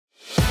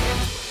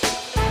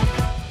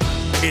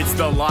It's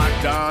the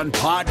Locked On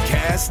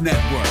Podcast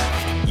Network,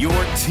 your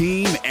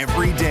team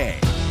every day.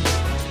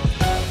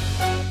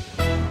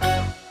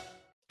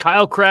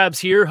 Kyle Krabs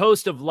here,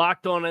 host of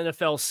Locked On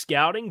NFL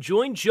Scouting.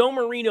 Join Joe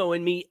Marino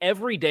and me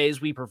every day as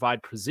we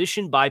provide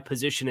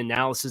position-by-position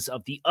analysis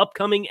of the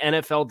upcoming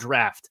NFL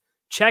Draft.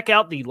 Check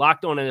out the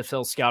Locked On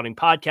NFL Scouting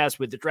podcast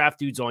with the Draft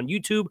Dudes on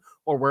YouTube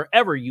or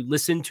wherever you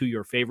listen to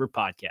your favorite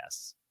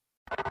podcasts.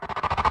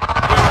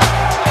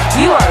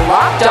 You are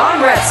Locked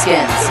On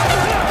Redskins,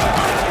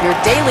 your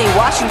daily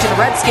Washington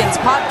Redskins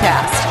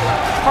podcast,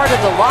 part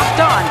of the Locked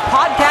On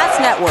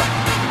Podcast Network,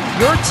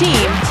 your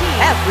team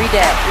every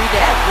day.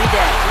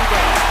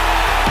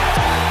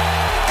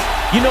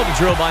 You know the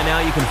drill by now.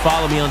 You can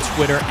follow me on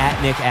Twitter at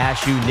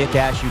NickAshew,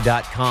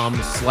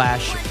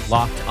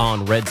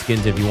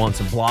 nickashew.com/LockedOnRedskins if you want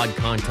some blog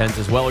content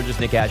as well, or just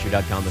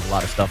nickashew.com. There's a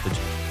lot of stuff that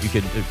you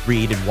can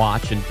read and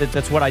watch, and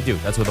that's what I do.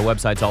 That's what the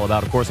website's all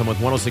about. Of course, I'm with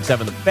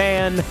 106.7 The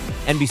Fan,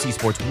 NBC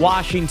Sports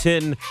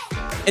Washington,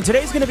 and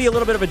today's going to be a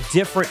little bit of a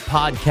different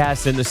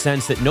podcast in the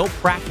sense that no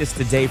practice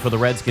today for the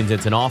Redskins.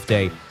 It's an off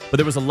day, but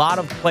there was a lot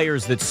of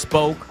players that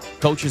spoke,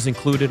 coaches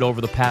included, over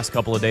the past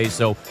couple of days.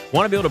 So I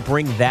want to be able to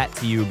bring that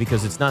to you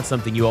because it's not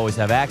something you always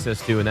have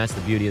access to, and that's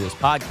the beauty of this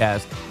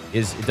podcast,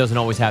 is it doesn't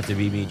always have to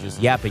be me just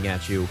yapping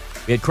at you.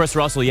 We had Chris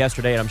Russell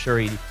yesterday, and I'm sure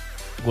he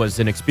was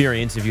an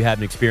experience if you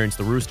hadn't experienced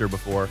the Rooster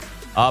before.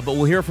 But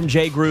we'll hear from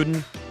Jay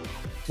Gruden,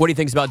 what he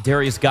thinks about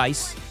Darius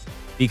Guice,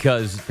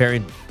 because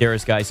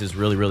Darius Guice is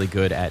really, really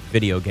good at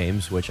video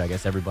games, which I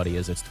guess everybody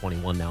is. It's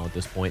 21 now at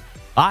this point.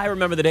 I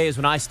remember the days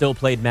when I still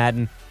played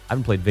Madden. I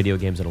haven't played video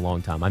games in a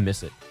long time. I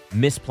miss it.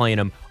 Miss playing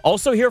them.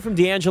 Also hear from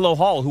D'Angelo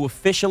Hall, who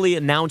officially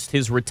announced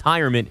his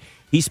retirement.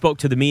 He spoke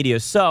to the media,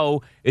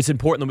 so it's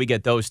important that we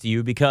get those to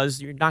you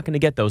because you're not going to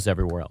get those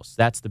everywhere else.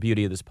 That's the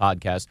beauty of this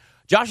podcast.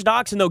 Josh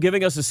Doctson, though,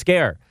 giving us a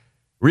scare.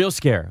 Real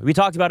scare. We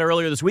talked about it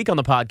earlier this week on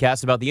the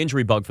podcast about the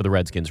injury bug for the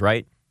Redskins,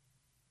 right?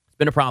 It's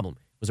been a problem.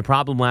 It was a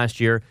problem last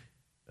year.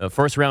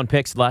 First-round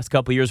picks the last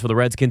couple of years for the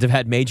Redskins have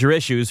had major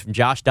issues from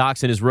Josh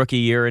Doctson his rookie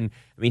year. And,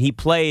 I mean, he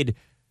played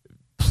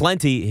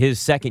plenty his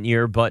second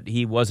year, but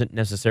he wasn't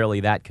necessarily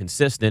that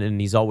consistent, and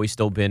he's always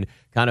still been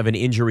kind of an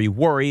injury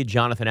worry.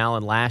 Jonathan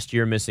Allen last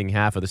year missing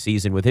half of the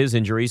season with his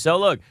injury. So,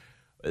 look,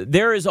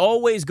 there is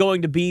always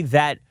going to be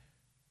that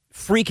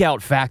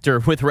freak-out factor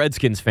with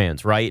Redskins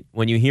fans, right?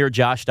 When you hear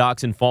Josh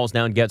Doctson falls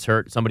down, gets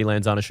hurt, somebody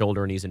lands on his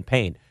shoulder, and he's in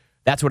pain.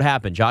 That's what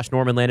happened. Josh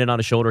Norman landed on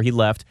his shoulder. He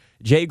left.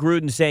 Jay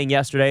Gruden saying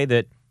yesterday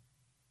that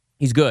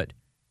he's good.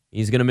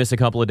 He's going to miss a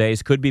couple of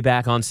days. Could be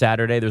back on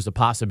Saturday. There's a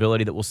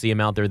possibility that we'll see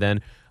him out there then.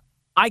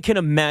 I can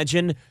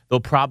imagine they'll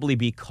probably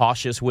be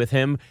cautious with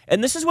him.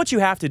 And this is what you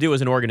have to do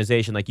as an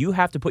organization. Like, you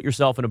have to put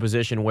yourself in a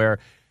position where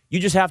you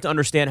just have to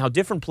understand how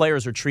different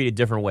players are treated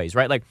different ways,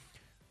 right? Like,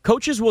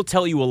 coaches will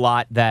tell you a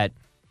lot that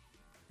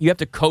you have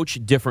to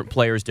coach different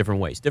players different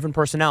ways, different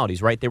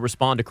personalities, right? They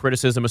respond to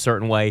criticism a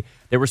certain way.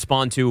 They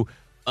respond to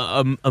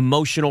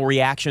emotional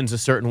reactions a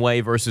certain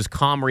way versus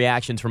calm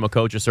reactions from a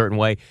coach a certain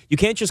way. You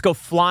can't just go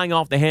flying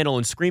off the handle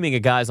and screaming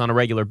at guys on a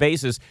regular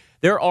basis.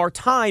 There are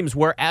times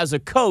where, as a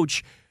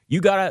coach,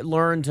 you got to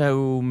learn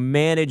to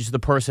manage the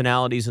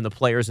personalities and the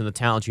players and the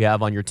talent you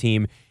have on your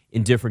team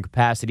in different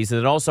capacities. And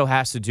it also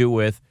has to do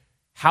with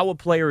how a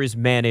player is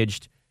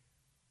managed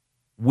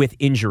with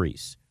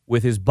injuries,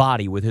 with his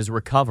body, with his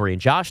recovery.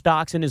 And Josh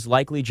Doctson is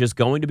likely just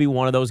going to be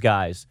one of those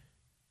guys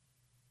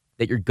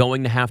that you're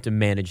going to have to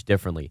manage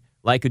differently,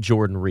 like a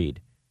Jordan Reed.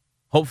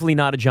 Hopefully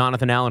not a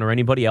Jonathan Allen or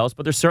anybody else,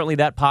 but there's certainly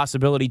that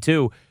possibility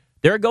too.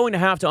 They're going to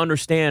have to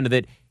understand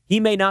that he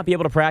may not be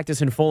able to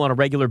practice in full on a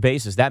regular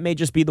basis. That may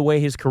just be the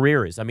way his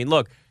career is. I mean,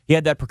 look, he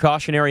had that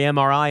precautionary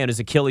MRI on his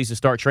Achilles to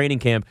start training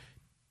camp.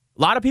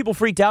 A lot of people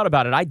freaked out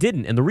about it. I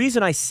didn't. And the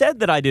reason I said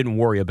that I didn't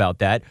worry about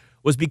that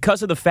was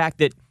because of the fact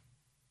that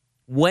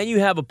when you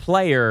have a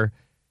player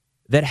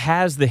that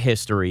has the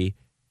history,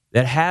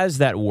 that has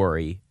that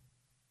worry,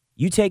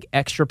 you take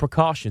extra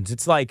precautions.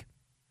 It's like,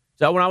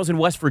 so when I was in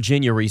West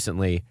Virginia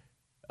recently,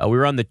 we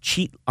were on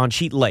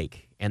Cheat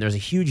Lake, and there's a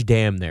huge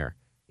dam there.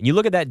 And you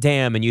look at that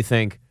dam and you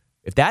think,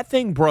 if that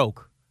thing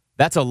broke,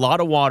 that's a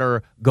lot of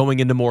water going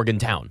into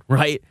Morgantown,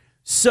 right?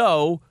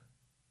 So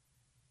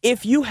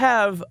if you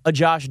have a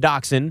Josh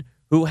Doctson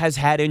who has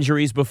had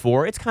injuries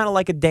before, it's kind of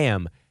like a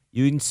dam.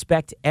 You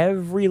inspect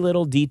every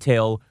little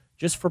detail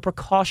just for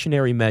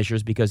precautionary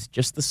measures because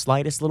just the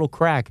slightest little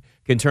crack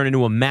can turn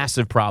into a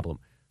massive problem.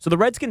 So the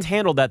Redskins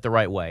handled that the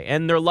right way,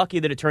 and they're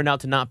lucky that it turned out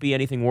to not be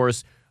anything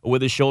worse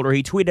with his shoulder.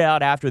 He tweeted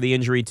out after the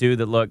injury, too,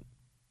 that, look,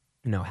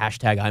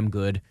 hashtag I'm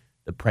good,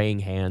 the praying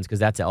hands, because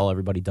that's all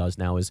everybody does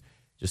now is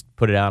just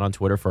put it out on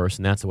Twitter first,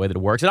 and that's the way that it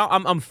works. And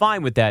I'm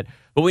fine with that.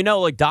 But we know,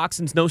 like,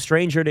 Doctson's no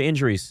stranger to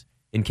injuries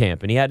in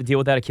camp, and he had to deal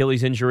with that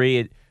Achilles injury.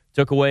 It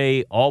took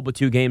away all but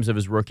 2 games of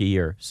his rookie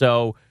year.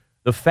 So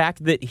the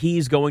fact that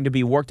he's going to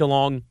be worked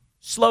along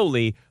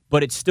slowly,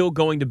 but it's still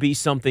going to be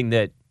something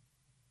that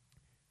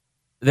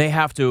they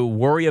have to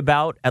worry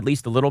about at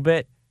least a little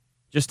bit,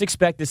 just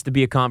expect this to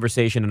be a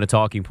conversation and a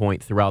talking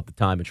point throughout the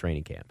time of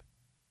training camp.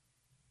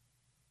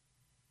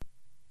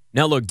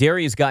 Now, look,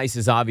 Darius Guice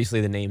is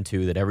obviously the name,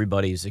 too, that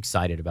everybody's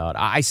excited about.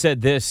 I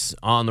said this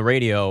on the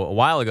radio a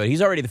while ago.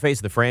 He's already the face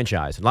of the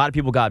franchise. A lot of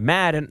people got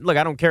mad. And, look,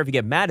 I don't care if you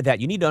get mad at that.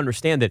 You need to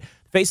understand that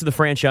the face of the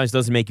franchise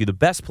doesn't make you the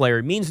best player.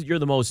 It means that you're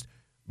the most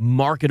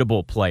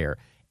marketable player.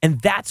 And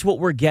that's what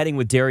we're getting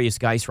with Darius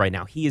Guice right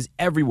now. He is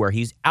everywhere.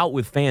 He's out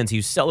with fans.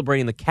 He's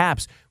celebrating the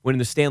Caps winning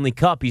the Stanley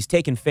Cup. He's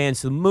taking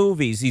fans to the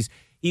movies.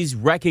 He's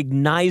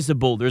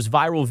recognizable. There's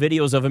viral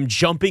videos of him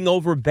jumping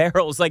over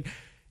barrels. Like,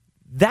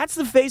 that's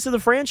the face of the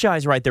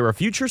franchise right there. A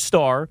future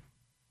star,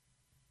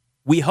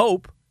 we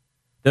hope,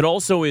 that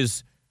also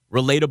is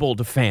relatable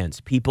to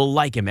fans. People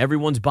like him.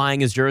 Everyone's buying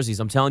his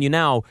jerseys. I'm telling you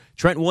now,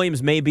 Trent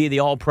Williams may be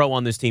the all-pro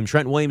on this team.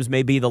 Trent Williams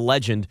may be the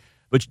legend.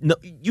 But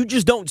you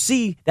just don't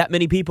see that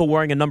many people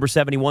wearing a number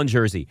 71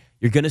 jersey.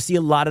 You're going to see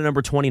a lot of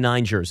number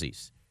 29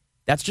 jerseys.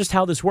 That's just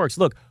how this works.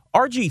 Look,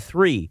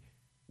 RG3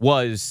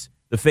 was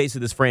the face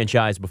of this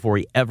franchise before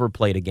he ever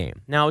played a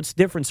game. Now, it's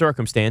different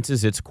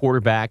circumstances. It's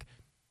quarterback,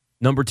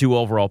 number 2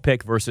 overall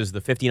pick versus the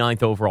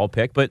 59th overall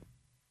pick. But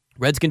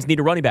Redskins need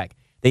a running back.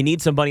 They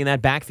need somebody in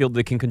that backfield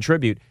that can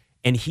contribute,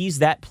 and he's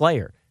that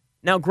player.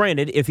 Now,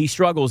 granted, if he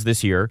struggles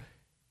this year,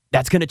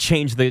 that's going to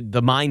change the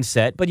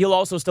mindset, but you'll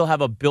also still have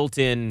a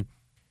built-in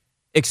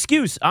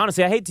excuse.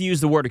 Honestly, I hate to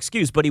use the word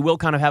excuse, but he will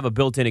kind of have a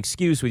built-in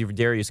excuse with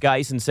Darius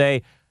Guice and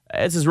say,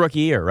 it's his rookie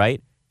year,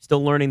 right?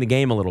 Still learning the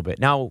game a little bit.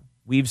 Now,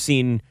 we've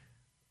seen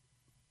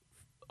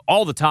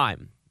all the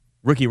time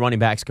rookie running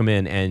backs come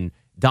in and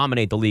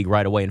dominate the league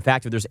right away. In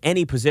fact, if there's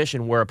any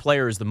position where a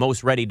player is the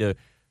most ready to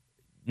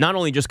not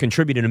only just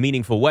contribute in a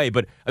meaningful way,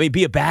 but,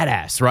 be a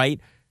badass, right?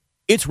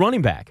 It's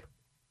running back.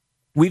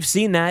 We've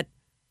seen that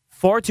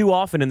far too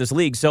often in this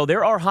league. So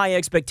there are high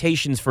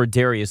expectations for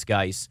Darius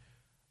Guice.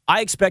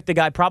 I expect the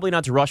guy probably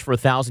not to rush for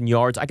 1,000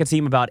 yards. I could see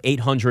him about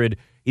 800.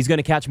 He's going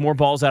to catch more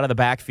balls out of the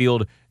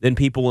backfield than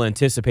people will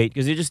anticipate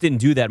because he just didn't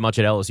do that much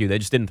at LSU. They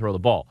just didn't throw the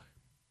ball.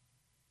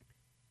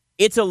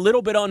 It's a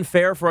little bit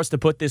unfair for us to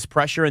put this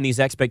pressure and these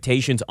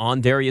expectations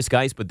on Darius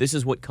Guice, but this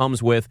is what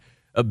comes with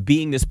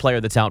being this player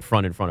that's out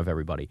front in front of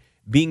everybody,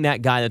 being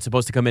that guy that's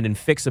supposed to come in and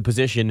fix a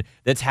position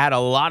that's had a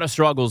lot of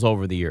struggles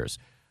over the years.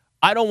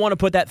 I don't want to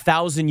put that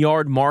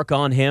 1,000-yard mark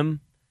on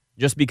him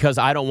just because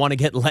I don't want to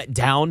get let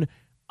down.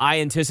 I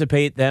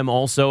anticipate them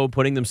also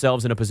putting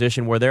themselves in a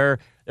position where they're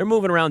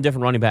moving around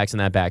different running backs in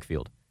that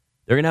backfield.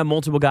 They're going to have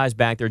multiple guys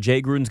back there.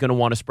 Jay Gruden's going to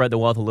want to spread the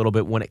wealth a little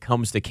bit when it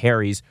comes to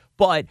carries.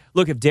 But,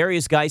 look, if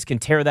Darius Guice can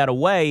tear that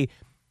away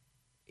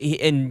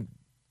and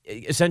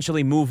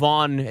essentially move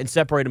on and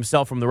separate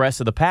himself from the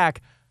rest of the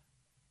pack,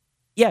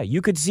 yeah,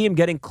 you could see him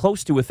getting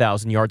close to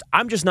 1,000 yards.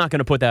 I'm just not going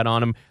to put that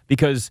on him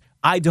because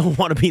I don't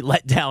want to be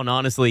let down,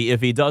 honestly,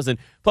 if he doesn't.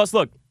 Plus,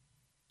 look,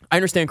 I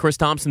understand Chris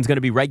Thompson's going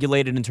to be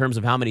regulated in terms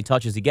of how many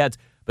touches he gets,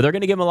 but they're going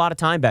to give him a lot of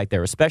time back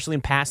there, especially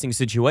in passing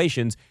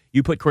situations.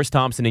 You put Chris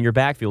Thompson in your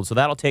backfield, so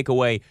that'll take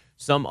away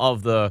some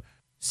of the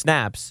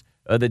snaps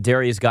that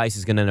Darius Guice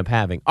is going to end up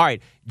having. All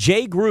right,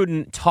 Jay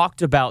Gruden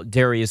talked about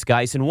Darius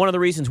Guice, and one of the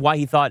reasons why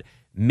he thought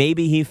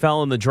maybe he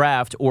fell in the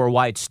draft, or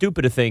why it's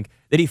stupid to think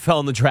that he fell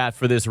in the draft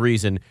for this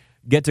reason.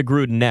 Get to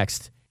Gruden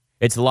next.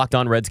 It's the Locked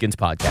On Redskins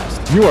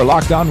podcast. You are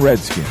Locked On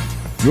Redskins,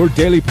 your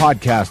daily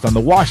podcast on the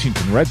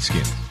Washington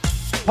Redskins.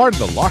 Part of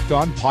the Locked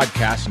On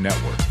Podcast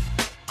Network.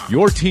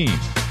 Your team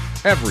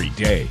every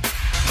day.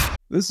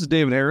 This is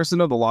David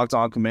Harrison of the Locked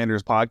On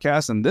Commanders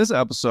podcast, and this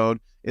episode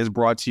is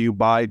brought to you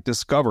by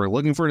Discover.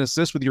 Looking for an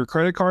assist with your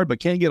credit card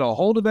but can't get a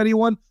hold of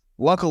anyone?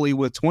 Luckily,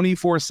 with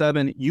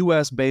 24/7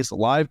 U.S.-based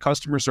live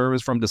customer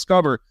service from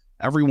Discover,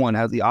 everyone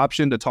has the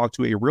option to talk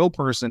to a real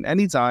person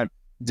anytime,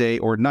 day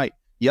or night.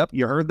 Yep,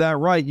 you heard that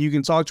right. You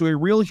can talk to a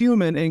real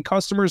human in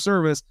customer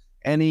service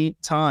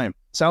anytime.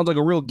 Sounds like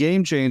a real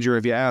game changer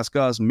if you ask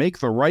us. Make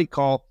the right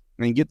call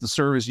and get the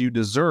service you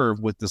deserve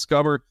with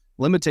Discover.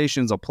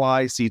 Limitations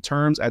apply. See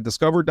terms at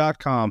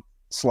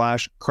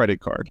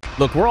discover.com/credit card.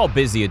 Look, we're all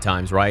busy at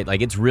times, right?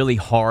 Like, it's really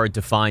hard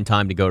to find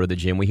time to go to the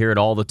gym. We hear it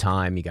all the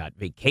time. You got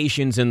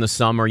vacations in the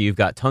summer. You've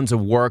got tons of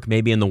work,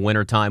 maybe in the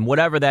wintertime.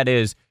 Whatever that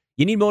is,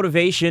 you need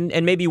motivation,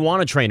 and maybe you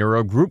want a trainer or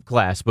a group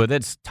class, but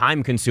that's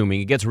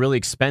time-consuming. It gets really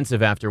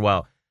expensive after a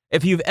while.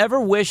 If you've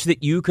ever wished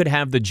that you could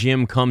have the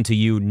gym come to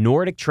you,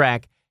 Nordic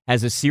Track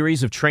has a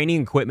series of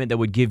training equipment that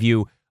would give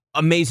you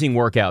amazing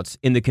workouts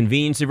in the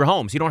convenience of your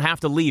homes. You don't have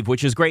to leave,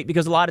 which is great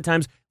because a lot of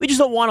times we just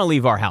don't want to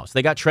leave our house.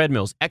 They got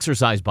treadmills,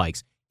 exercise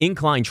bikes,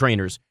 incline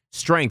trainers,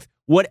 strength,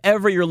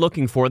 whatever you're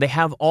looking for. They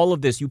have all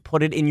of this. You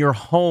put it in your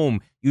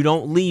home. You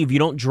don't leave. You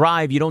don't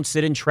drive. You don't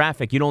sit in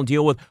traffic. You don't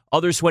deal with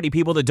other sweaty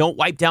people that don't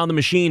wipe down the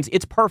machines.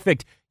 It's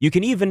perfect. You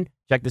can even,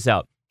 check this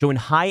out, join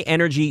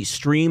high-energy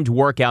streamed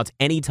workouts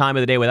any time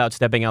of the day without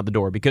stepping out the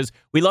door because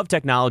we love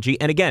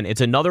technology. And again, it's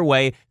another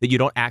way that you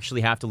don't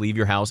actually have to leave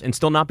your house and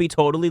still not be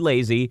totally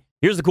lazy.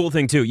 Here's the cool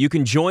thing, too. You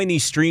can join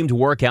these streamed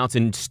workouts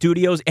in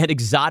studios and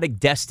exotic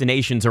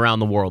destinations around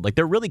the world. Like,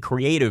 they're really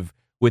creative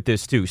with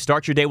this, too.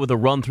 Start your day with a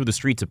run through the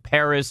streets of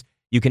Paris.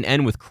 You can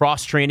end with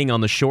cross-training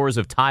on the shores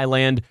of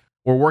Thailand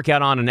or work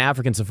out on an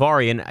African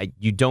safari, and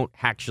you don't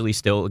actually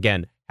still,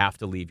 again, have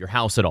to leave your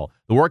house at all.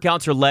 The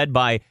workouts are led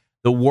by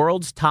the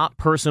world's top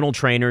personal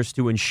trainers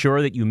to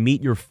ensure that you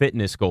meet your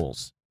fitness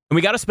goals. And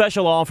we got a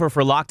special offer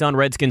for Locked On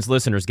Redskins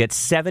listeners. Get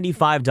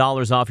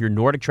 $75 off your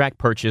NordicTrack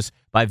purchase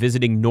by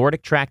visiting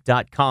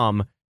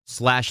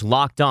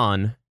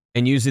NordicTrack.com/LockedOn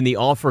and using the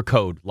offer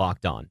code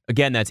Locked On.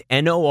 Again, that's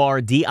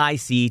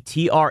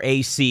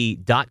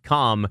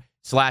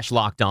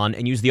NordicTrack.com/LockedOn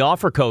and use the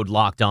offer code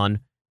Locked On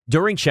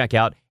during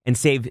checkout and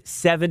save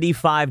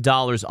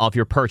 $75 off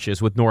your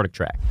purchase with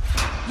NordicTrack.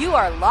 You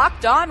are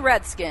Locked On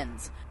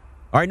Redskins.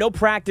 All right, no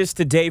practice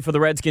today for the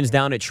Redskins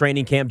down at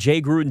training camp.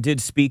 Jay Gruden did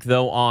speak,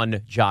 though,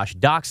 on Josh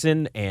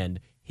Doctson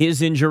and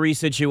his injury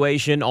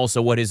situation,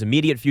 also what his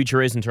immediate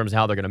future is in terms of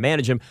how they're going to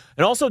manage him,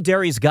 and also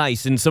Darius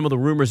Guice and some of the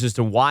rumors as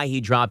to why he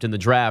dropped in the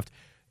draft.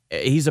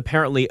 He's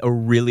apparently a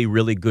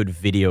really good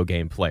video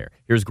game player.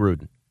 Here's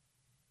Gruden.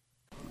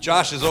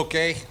 Josh is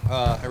okay.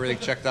 Everything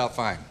checked out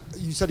fine.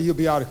 You said he'll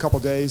be out a couple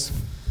days.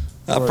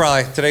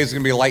 Probably today's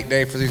going to be a light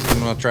day for these. I'm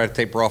going to try to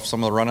taper off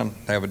some of the running.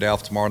 They have a day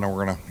off tomorrow, and then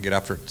we're going to get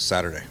after it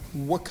Saturday.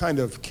 What kind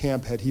of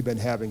camp had he been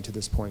having to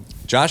this point?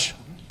 Josh,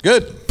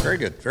 good, very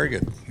good, very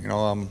good. You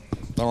know,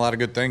 done a lot of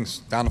good things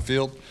down the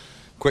field,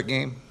 quick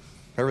game,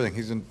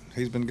 everything.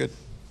 He's been good.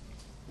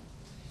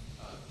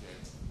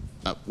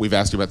 We've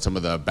asked you about some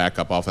of the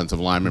backup offensive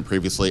linemen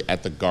previously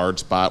at the guard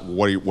spot.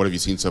 What have you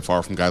seen so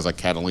far from guys like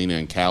Catalina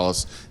and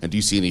Callis? And do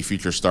you see any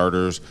future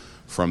starters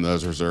from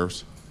those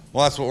reserves?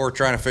 Well, that's what we're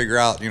trying to figure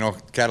out. You know,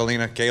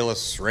 Catalina,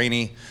 Kalis,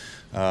 Rainey,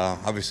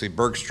 obviously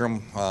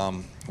Bergstrom.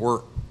 We're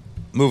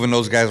moving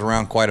those guys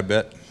around quite a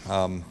bit.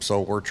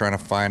 So we're trying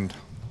to find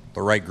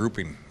the right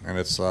grouping, and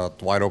it's a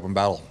wide open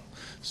battle.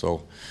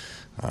 So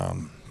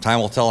time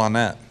will tell on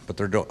that. But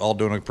they're all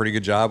doing a pretty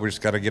good job. We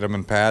just got to get them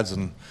in pads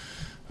and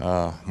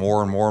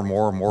more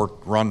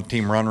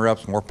team run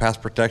reps, more pass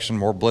protection,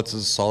 more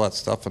blitzes, all that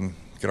stuff, and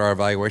get our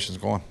evaluations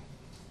going.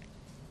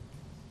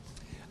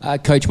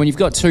 Coach, when you've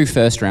got 2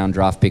 first-round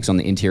draft picks on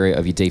the interior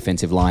of your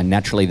defensive line,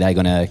 naturally they're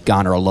going to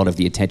garner a lot of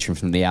the attention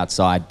from the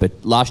outside.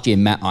 But last year,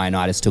 Matt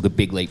Ioannidis took a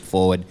big leap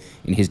forward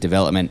in his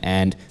development,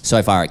 and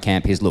so far at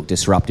camp, he's looked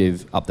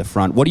disruptive up the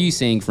front. What are you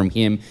seeing from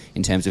him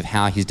in terms of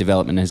how his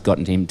development has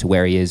gotten him to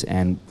where he is,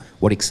 and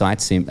what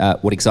excites him?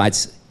 What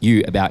excites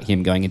you about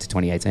him going into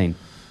 2018?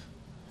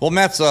 Well,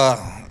 Matt's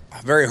a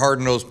very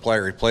hard-nosed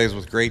player. He plays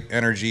with great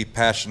energy,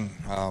 passion,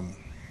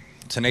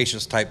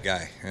 tenacious type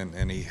guy,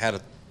 and he had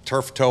a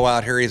turf toe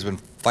out here. He's been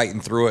fighting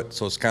through it,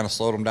 so it's kind of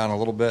slowed him down a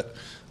little bit.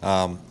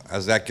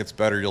 As that gets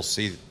better, you'll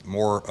see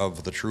more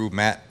of the true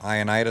Matt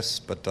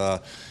Ioannidis.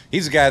 But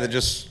he's a guy that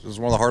just is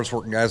one of the hardest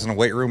working guys in the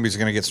weight room. He's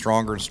going to get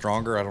stronger and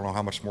stronger. I don't know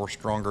how much more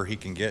stronger he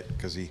can get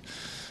because he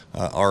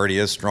already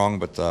is strong,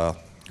 but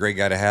great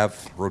guy to have.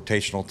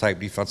 Rotational type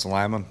defensive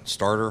lineman,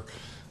 starter.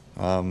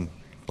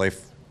 Play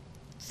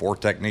 4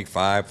 technique,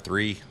 5,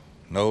 3,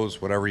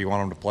 nose, whatever you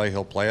want him to play,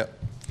 he'll play it.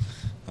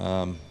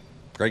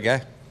 Great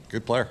guy,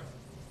 good player.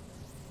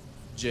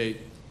 Jay,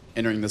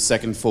 entering the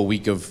second full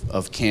week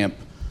of camp,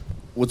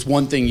 what's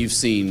one thing you've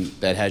seen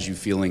that has you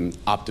feeling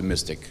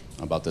optimistic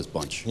about this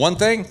bunch? One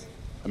thing?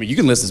 I mean, you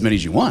can list as many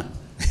as you want.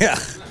 Yeah,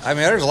 I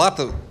mean, there's a lot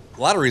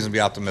of reasons to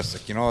be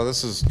optimistic. You know,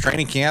 this is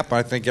training camp.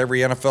 I think every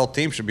NFL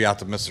team should be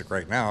optimistic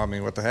right now. I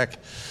mean, what the heck?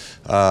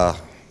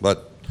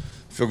 But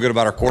feel good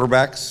about our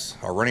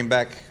quarterbacks. Our running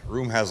back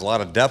room has a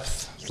lot of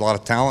depth. There's a lot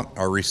of talent.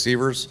 Our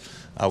receivers,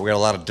 we got a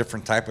lot of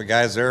different type of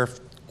guys there.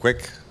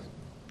 Quick,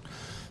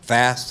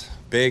 fast,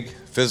 big,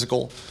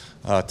 physical.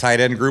 Tight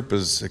end group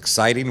is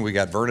exciting. We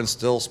got Vernon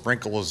still.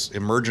 Sprinkle is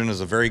emerging as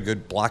a very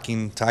good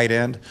blocking tight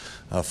end.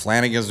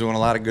 Flanagan's doing a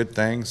lot of good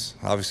things.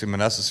 Obviously,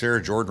 Manessa's here.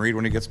 Jordan Reed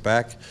when he gets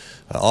back.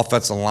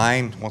 Offensive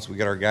line, once we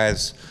get our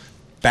guys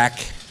back,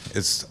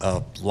 it's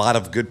a lot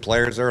of good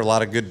players there, a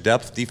lot of good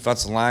depth.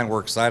 Defensive line we're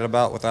excited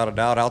about, without a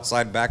doubt.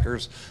 Outside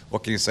backers,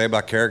 what can you say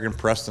about Kerrigan,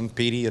 Preston,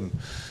 Petey, and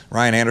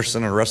Ryan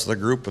Anderson and the rest of the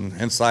group, and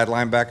inside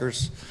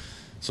linebackers.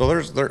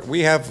 So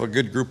we have a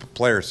good group of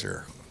players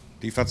here.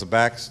 Defensive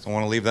backs, don't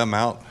want to leave them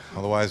out.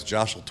 Otherwise,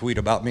 Josh will tweet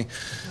about me.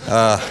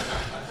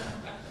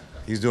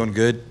 He's doing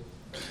good.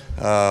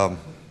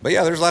 But,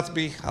 yeah, there's a lot to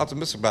be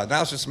optimistic about.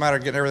 Now it's just a matter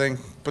of getting everything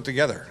put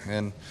together.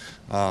 And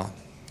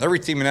every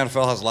team in the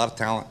NFL has a lot of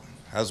talent,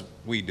 as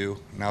we do.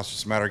 Now it's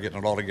just a matter of getting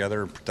it all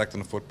together and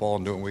protecting the football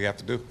and doing what we have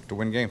to do to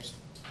win games.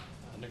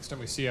 Next time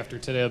we see you after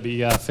today will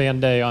be Fan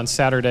Day on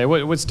Saturday.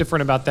 What's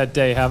different about that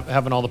day,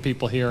 having all the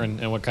people here,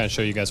 and what kind of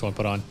show you guys want to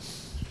put on?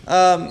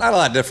 Not a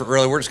lot different,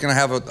 really. We're just going to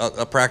have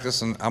a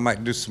practice, and I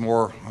might do some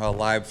more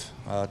live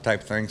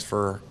type things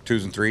for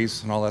 2s and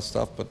 3s and all that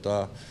stuff.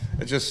 But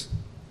it's just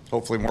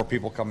hopefully more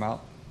people come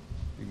out,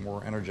 be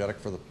more energetic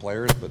for the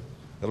players. But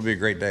it'll be a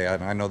great day.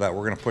 I know that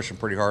we're going to push them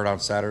pretty hard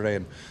on Saturday,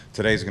 and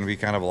today's going to be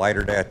kind of a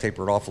lighter day. I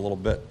taper it off a little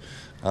bit,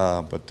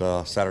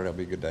 but Saturday will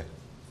be a good day.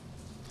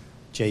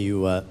 Jay,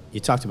 you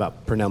talked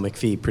about Pernell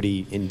McPhee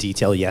pretty in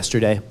detail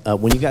yesterday.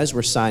 When you guys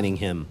were signing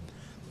him,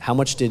 how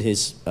much did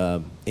his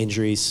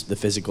injuries, the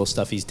physical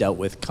stuff he's dealt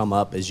with, come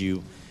up as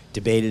you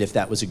debated if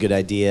that was a good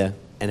idea?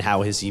 And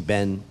how has he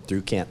been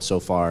through camp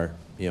so far?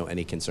 You know,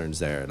 any concerns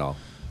there at all?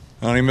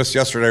 He missed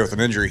yesterday with an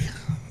injury.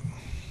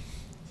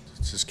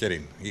 Just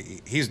kidding.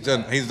 He's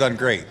done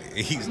great.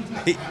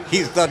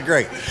 He's done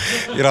great.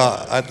 You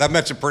know, I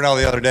mentioned Purnell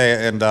the other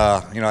day, and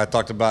you know, I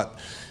talked about.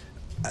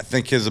 I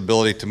think his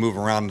ability to move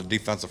around the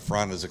defensive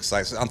front is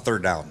exciting on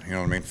third down. You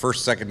know what I mean?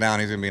 First, second down,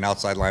 he's going to be an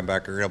outside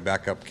linebacker. He'll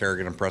back up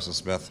Kerrigan and Preston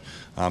Smith.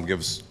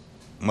 Gives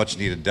much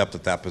needed depth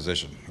at that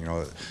position. You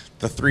know,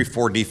 the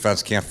 3-4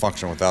 defense can't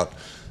function without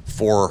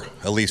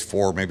at least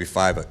four, maybe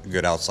five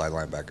good outside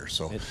linebackers.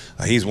 So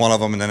he's one of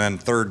them. And then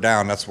third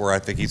down, that's where I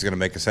think he's going to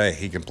make us hay.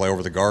 He can play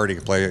over the guard. He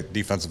can play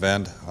defensive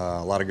end.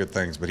 A lot of good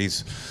things. But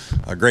he's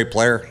a great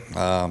player.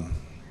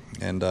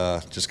 And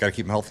just got to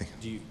keep him healthy.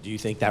 Do you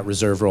think that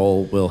reserve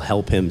role will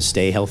help him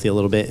stay healthy a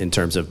little bit in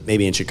terms of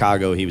maybe in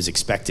Chicago he was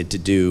expected to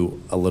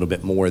do a little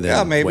bit more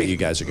than what you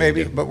guys are going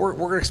to do? But we're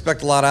going to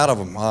expect a lot out of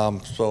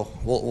him. So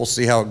we'll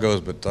see how it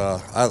goes. But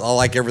I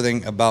like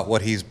everything about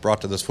what he's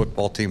brought to this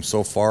football team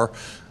so far.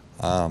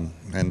 And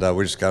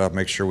we just got to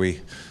make sure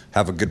we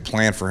have a good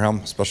plan for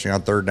him, especially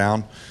on third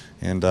down.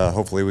 And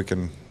hopefully we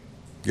can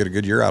get a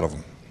good year out of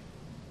him.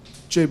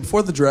 Jay,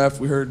 before the draft,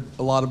 we heard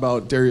a lot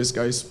about Darius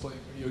Guice playing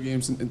video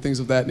games and things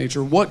of that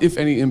nature. What, if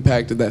any,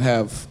 impact did that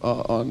have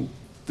on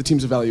the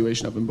team's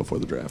evaluation of him before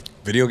the draft?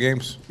 Video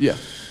games? Yeah.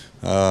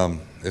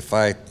 If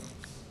I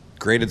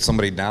graded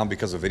somebody down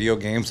because of video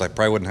games, I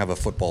probably wouldn't have a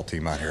football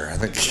team out here.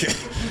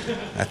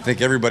 I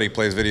think everybody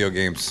plays video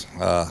games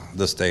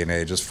this day and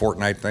age. This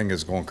Fortnite thing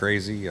is going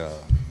crazy.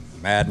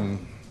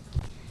 Madden,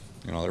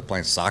 you know, they're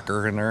playing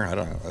soccer in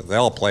there. They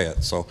all play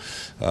it. So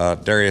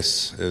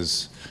Darius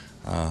is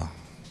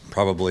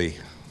probably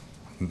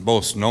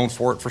most known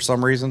for it for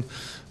some reason,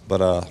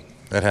 but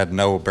that had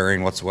no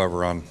bearing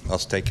whatsoever on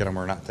us taking them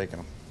or not taking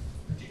them.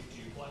 Do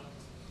you play?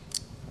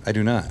 I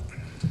do not.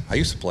 I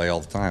used to play all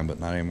the time, but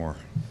not anymore.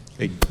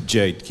 Hey,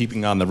 Jay,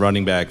 keeping on the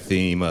running back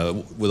theme,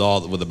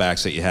 with the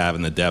backs that you have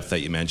and the depth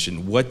that you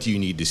mentioned, what do you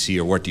need to see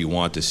or what do you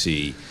want to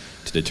see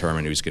to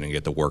determine who's going to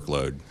get the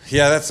workload?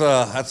 Yeah, that's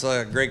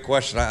a great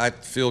question. I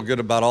feel good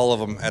about all of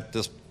them at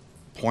this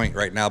point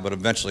right now, but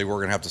eventually we're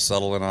going to have to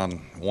settle in on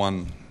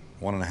one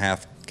and a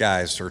half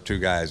guys or two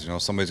guys. You know,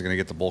 somebody's going to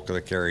get the bulk of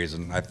the carries,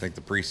 and I think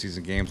the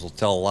preseason games will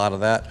tell a lot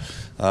of that.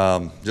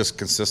 Just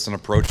consistent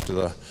approach to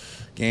the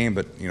game,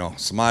 but you know,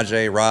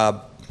 Samaje,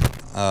 Rob,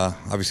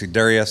 obviously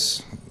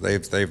Darius,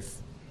 they've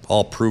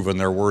all proven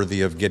they're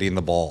worthy of getting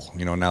the ball.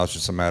 You know, now it's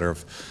just a matter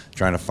of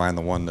trying to find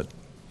the one that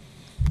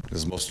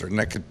is most certain.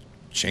 That could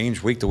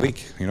change week to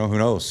week. You know, who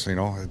knows? You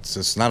know,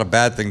 it's not a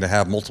bad thing to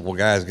have multiple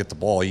guys get the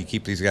ball. You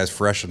keep these guys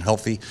fresh and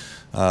healthy.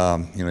 You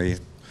know, you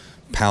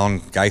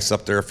pound Guice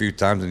up there a few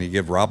times and you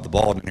give Rob the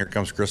ball, and here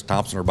comes Chris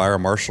Thompson or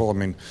Byron Marshall. I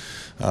mean,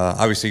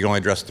 obviously you can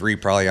only dress three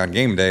probably on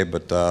game day,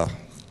 but to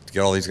get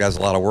all these guys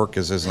a lot of work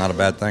is not a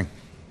bad thing.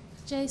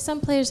 Jay, some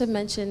players have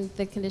mentioned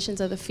the conditions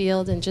of the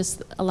field and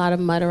just a lot of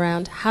mud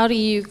around. How do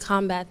you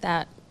combat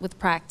that with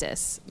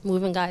practice,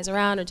 moving guys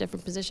around or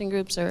different position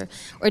groups, or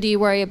do you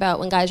worry about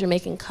when guys are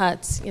making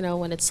cuts, you know,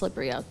 when it's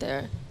slippery out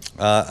there?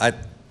 I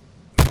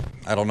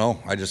don't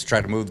know. I just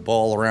try to move the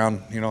ball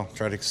around, you know,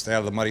 try to stay out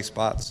of the muddy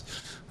spots.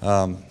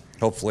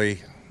 Hopefully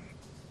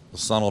the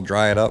sun will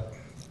dry it up,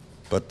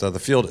 but the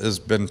field has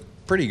been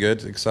pretty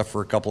good except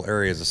for a couple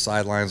areas. The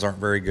sidelines aren't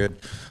very good.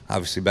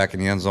 Obviously back in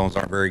the end zones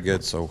aren't very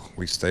good, so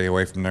we stay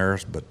away from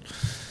theirs, but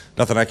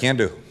nothing I can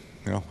do.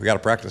 You know, we got to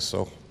practice,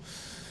 so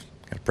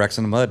got to practice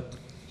in the mud.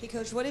 Hey,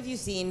 Coach, what have you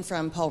seen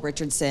from Paul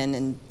Richardson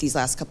in these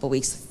last couple of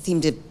weeks?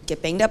 Seemed to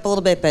get banged up a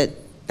little bit, but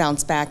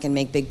bounce back and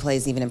make big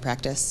plays even in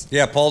practice.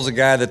 Yeah, Paul's a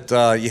guy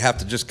that you have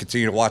to just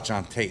continue to watch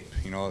on tape.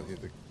 You know,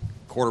 the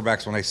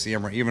quarterbacks, when they see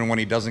him, even when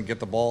he doesn't get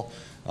the ball,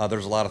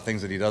 there's a lot of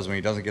things that he does when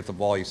he doesn't get the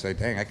ball. You say,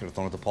 dang, I could have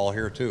thrown it to Paul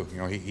here too. You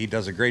know, he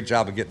does a great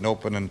job of getting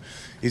open, and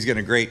he's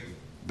getting a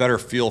better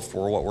feel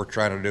for what we're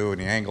trying to do and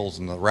the angles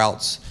and the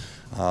routes.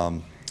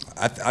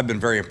 I've been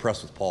very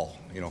impressed with Paul.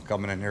 You know,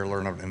 coming in here,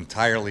 learning an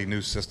entirely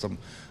new system,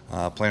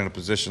 playing in a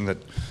position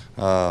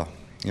that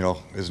you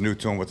know, is new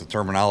to him with the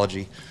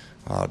terminology,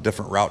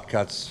 different route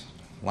cuts,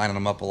 lining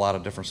them up a lot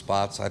of different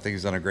spots. I think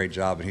he's done a great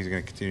job, and he's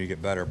going to continue to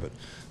get better. But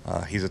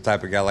he's the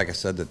type of guy, like I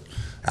said, that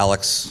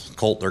Alex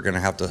Colt, they're going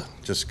to have to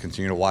just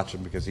continue to watch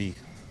him because he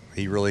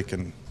really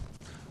can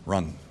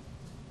run.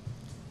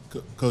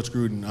 Coach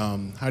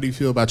Gruden, how do you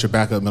feel about your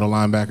backup middle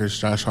linebackers,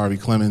 Josh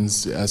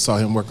Harvey-Clemens? I saw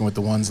him working with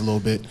the ones a little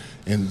bit,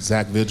 and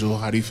Zach Vigil.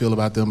 How do you feel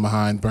about them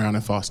behind Brown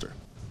and Foster?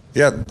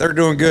 Yeah, they're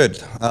doing good.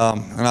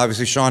 And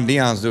obviously Sean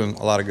Dion's doing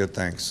a lot of good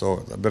things.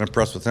 So I've been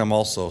impressed with him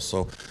also.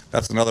 So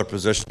that's another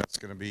position that's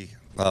going to be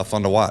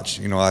fun to watch.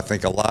 You know, I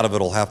think a lot of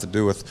it will have to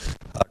do with,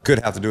 could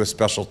have to do with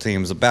special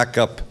teams. The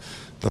backup,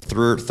 the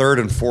third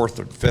and fourth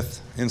and fifth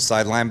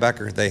inside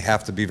linebacker, they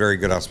have to be very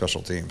good on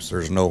special teams.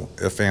 There's no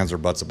ifs, ands, or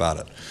buts about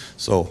it.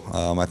 So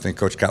I think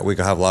Coach Kotwick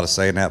will have a lot of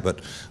say in that. But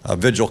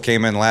Vigil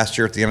came in last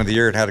year at the end of the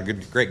year and had a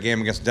great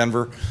game against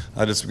Denver.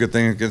 Did some good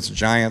things against the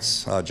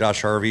Giants.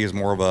 Josh Harvey is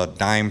more of a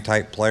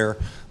dime-type player,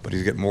 but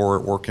he's getting more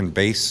work in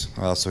base,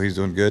 so he's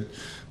doing good.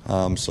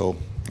 And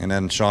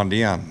then Sean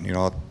Dion, you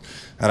know,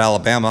 at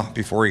Alabama,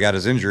 before he got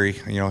his injury,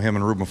 you know, him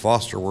and Reuben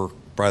Foster were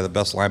probably the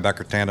best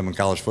linebacker tandem in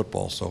college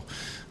football. So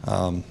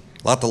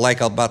lot to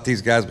like about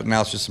these guys, but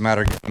now it's just a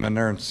matter of getting them in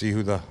there and see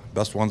who the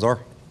best ones are.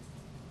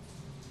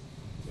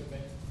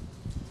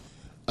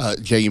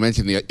 Jay, you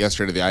mentioned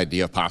yesterday the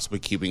idea of possibly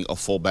keeping a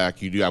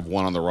fullback. You do have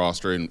one on the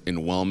roster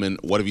in Wellman.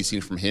 What have you seen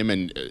from him?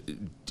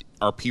 And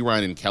are P.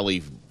 Ryan and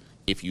Kelly,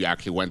 if you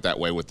actually went that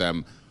way with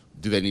them,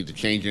 do they need to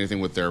change anything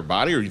with their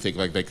body, or do you think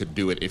like they could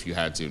do it if you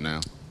had to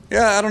now?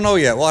 Yeah, I don't know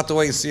yet. We'll have to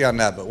wait and see on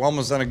that. But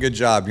Wellman's done a good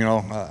job. You know,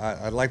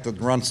 I'd like to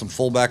run some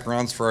fullback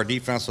runs for our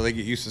defense so they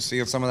get used to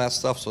seeing some of that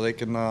stuff, so they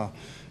can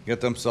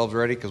get themselves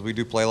ready, because we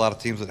do play a lot of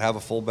teams that have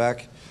a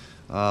fullback.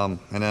 And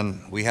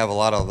then we have a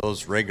lot of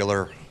those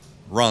regular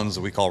runs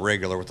that we call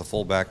regular with the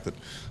fullback that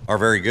are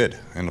very good,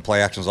 and the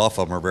play actions off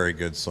of them are very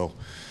good. So,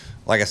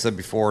 like I said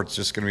before, it's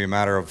just going to be a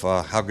matter of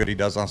how good he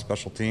does on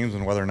special teams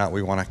and whether or not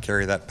we want to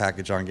carry that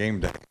package on game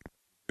day.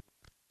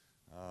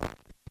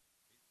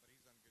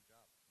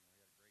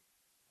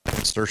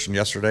 Insertion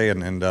yesterday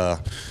and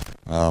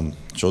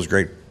shows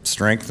great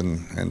strength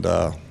and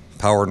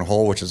power in the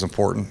hole, which is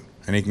important,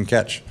 and he can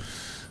catch.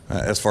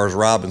 As far as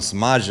Rob and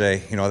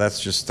Samaje, you know,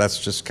 that's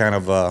just kind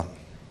of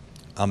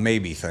a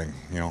maybe thing.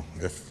 You know,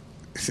 if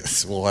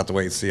we'll have to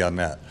wait and see on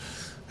that.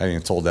 I haven't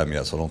even told them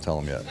yet, so don't tell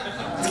them yet.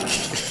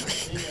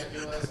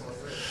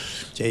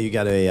 Jay, you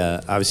got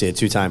obviously a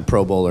two-time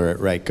Pro Bowler at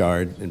right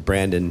guard, and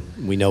Brandon,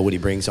 we know what he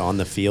brings on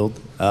the field.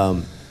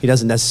 He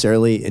doesn't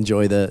necessarily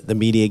enjoy the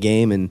media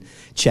game and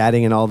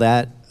chatting and all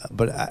that,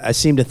 but I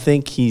seem to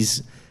think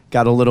he's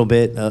got a little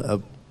bit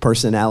of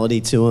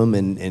personality to him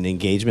and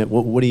engagement.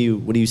 What do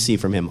you see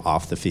from him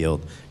off the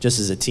field, just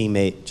as a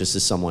teammate, just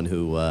as someone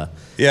who?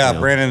 Yeah,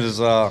 Brandon is.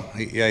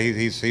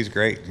 He's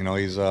great. You know,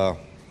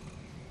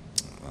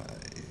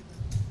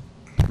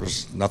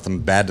 there's nothing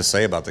bad to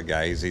say about the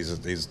guy. He's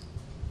a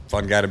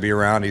fun guy to be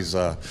around. He's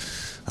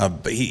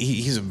but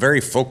he's a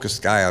very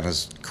focused guy on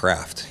his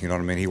craft. You know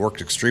what I mean? He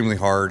worked extremely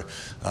hard.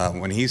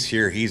 When he's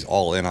here, he's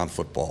all in on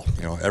football.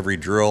 You know, every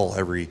drill,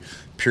 every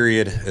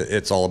period,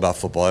 it's all about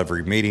football.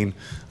 Every meeting,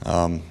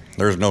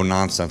 there's no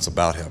nonsense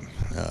about him.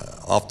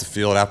 Off the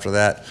field after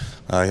that,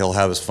 he'll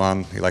have his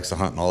fun. He likes to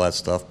hunt and all that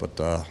stuff. But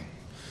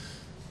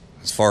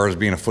as far as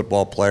being a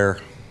football player,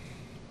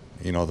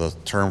 you know, the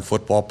term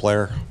football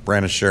player,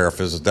 Brandon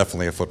Sheriff is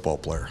definitely a football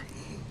player.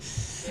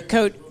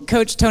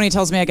 Coach Tony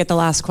tells me I get the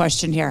last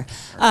question here.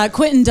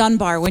 Quentin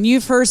Dunbar, when you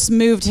first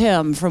moved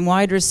him from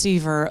wide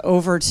receiver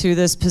over to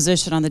this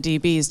position on the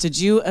DBs, did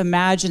you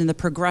imagine the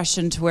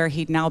progression to where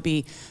he'd now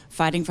be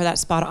fighting for that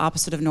spot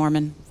opposite of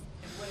Norman?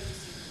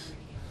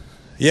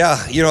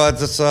 Yeah, you know,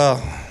 it's a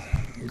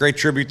great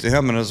tribute to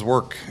him and his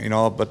work, you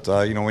know, but,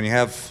 you know, when you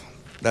have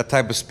that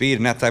type of speed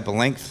and that type of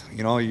length,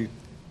 you know, you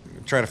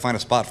try to find a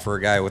spot for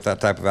a guy with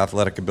that type of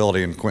athletic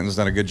ability, and Quentin's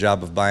done a good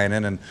job of buying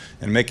in and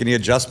making the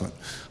adjustment.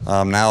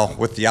 Now,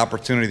 with the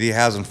opportunity he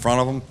has in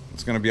front of him,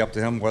 it's going to be up to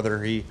him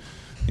whether he,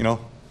 you know,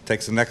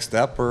 takes the next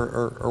step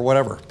or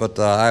whatever. But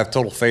I have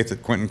total faith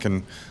that Quentin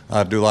can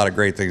do a lot of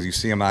great things. You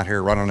see him out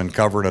here running and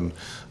covered and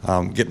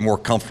getting more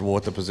comfortable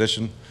with the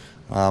position.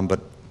 But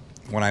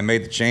when I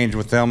made the change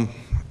with him,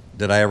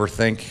 did I ever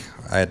think?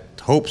 I had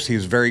hopes he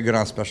was very good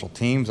on special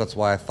teams. That's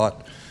why I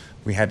thought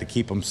we had to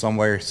keep him some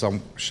way,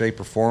 some shape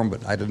or form,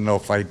 but I didn't know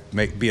if I'd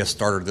be a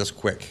starter this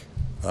quick,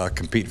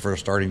 compete for a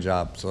starting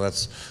job. So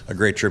that's a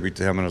great tribute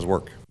to him and his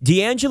work.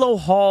 D'Angelo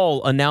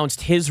Hall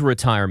announced his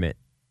retirement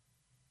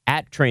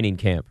at training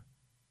camp.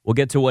 We'll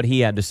get to what he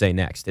had to say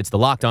next. It's the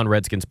Locked On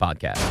Redskins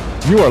podcast.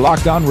 You are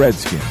Locked On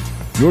Redskins,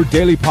 your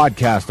daily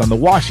podcast on the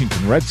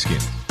Washington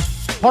Redskins,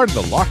 part of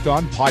the Locked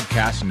On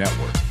Podcast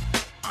Network,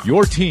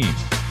 your team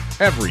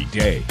every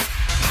day.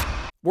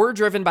 We're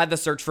driven by the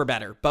search for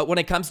better, but when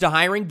it comes to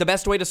hiring, the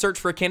best way to search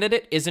for a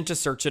candidate isn't to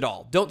search at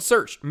all. Don't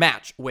search,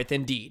 match with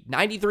Indeed.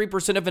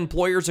 93% of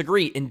employers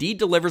agree Indeed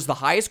delivers the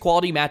highest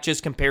quality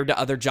matches compared to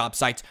other job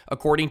sites,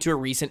 according to a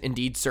recent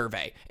Indeed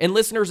survey. And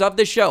listeners of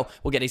this show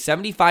will get a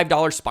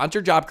 $75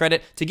 sponsored job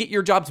credit to get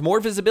your jobs more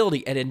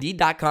visibility at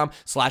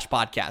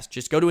Indeed.com/podcast.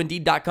 Just go to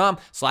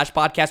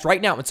Indeed.com/podcast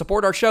right now and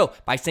support our show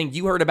by saying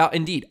you heard about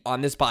Indeed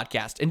on this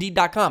podcast.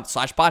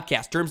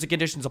 Indeed.com/podcast. Terms and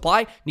conditions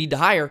apply. Need to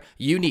hire?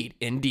 You need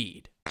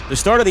Indeed. The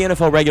start of the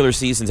NFL regular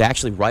season is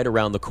actually right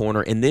around the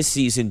corner, and this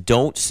season,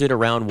 don't sit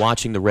around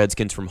watching the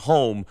Redskins from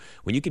home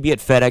when you could be at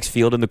FedEx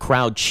Field in the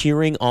crowd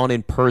cheering on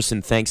in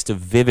person thanks to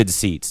Vivid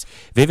Seats.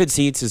 Vivid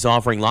Seats is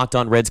offering Locked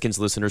On Redskins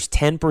listeners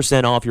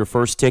 10% off your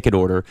first ticket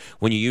order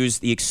when you use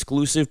the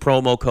exclusive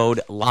promo code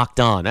Locked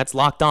On. That's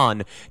Locked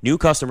On. New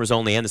customers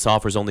only, and this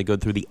offer is only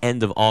good through the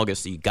end of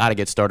August, so you got to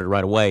get started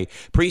right away.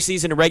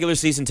 Preseason and regular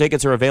season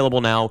tickets are available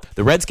now.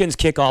 The Redskins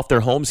kick off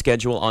their home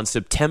schedule on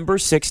September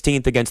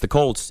 16th against the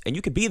Colts, and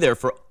you can be there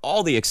for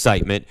all the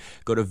excitement.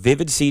 Go to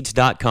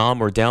vividseats.com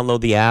or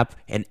download the app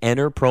and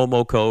enter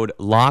promo code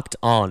Locked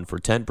On for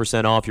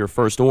 10% off your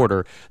first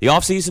order. The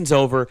offseason's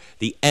over,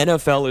 the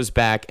NFL is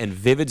back, and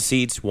Vivid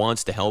Seats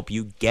wants to help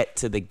you get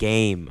to the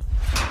game.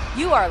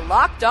 You are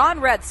Locked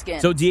On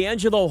Redskins. So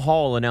D'Angelo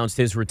Hall announced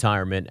his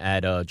retirement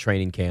at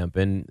training camp,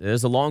 and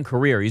there's a long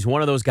career. He's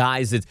one of those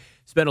guys that's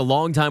spent a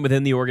long time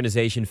within the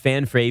organization,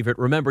 fan favorite.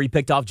 Remember, he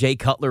picked off Jay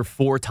Cutler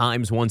 4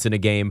 times once in a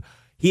game.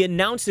 He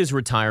announced his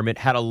retirement,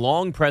 had a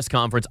long press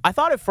conference. I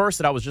thought at first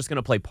that I was just going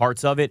to play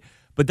parts of it,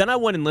 but then I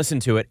went and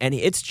listened to it, and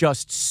it's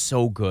just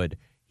so good.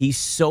 He's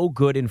so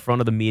good in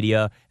front of the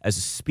media as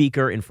a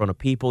speaker, in front of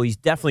people. He's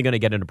definitely going to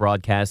get into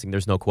broadcasting.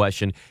 There's no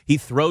question. He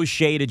throws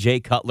shade at Jay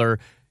Cutler.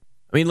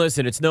 I mean,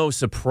 listen, it's no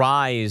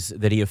surprise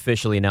that he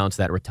officially announced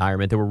that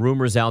retirement. There were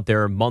rumors out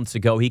there months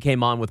ago. He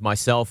came on with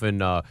myself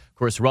and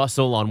Chris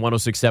Russell on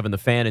 106.7 The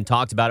Fan and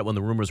talked about it when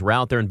the rumors were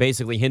out there and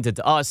basically hinted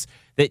to us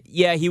that,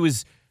 yeah, he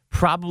was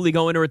probably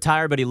going to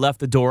retire, but he left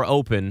the door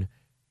open.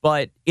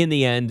 But in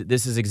the end,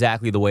 this is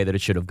exactly the way that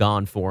it should have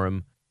gone for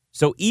him.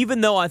 So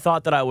even though I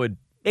thought that I would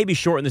maybe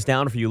shorten this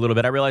down for you a little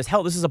bit, I realized,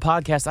 hell, this is a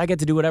podcast. I get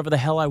to do whatever the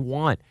hell I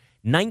want.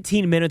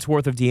 19 minutes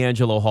worth of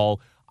D'Angelo Hall.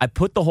 I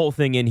put the whole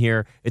thing in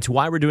here. It's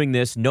why we're doing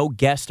this. No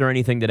guest or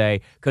anything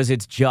today because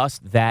it's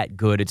just that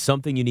good. It's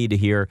something you need to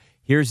hear.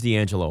 Here's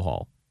D'Angelo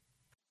Hall.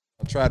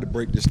 I tried to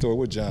break the story.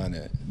 Where John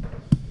at?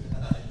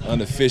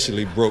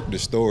 Unofficially broke the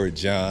story,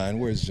 John.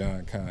 Where's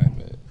John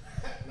Kine at?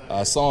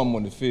 I saw him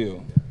on the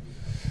field.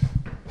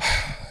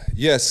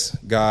 Yes,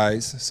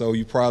 guys, so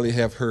you probably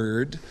have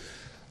heard,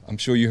 I'm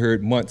sure you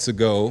heard months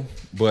ago,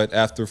 but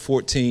after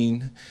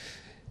 14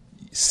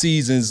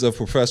 seasons of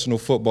professional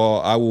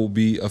football, I will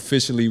be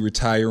officially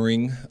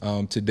retiring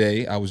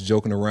today. I was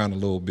joking around a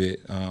little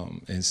bit,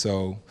 and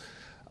so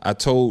I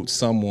told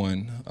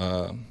someone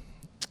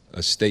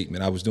a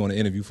statement. I was doing an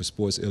interview for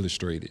Sports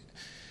Illustrated,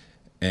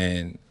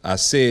 and I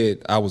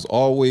said I was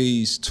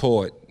always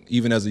taught,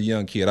 even as a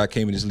young kid, I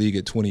came in this league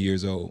at 20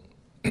 years old,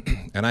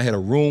 and I had a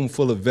room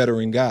full of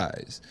veteran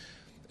guys,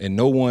 and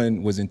no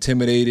one was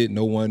intimidated,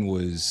 no one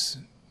was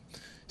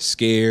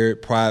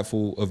scared,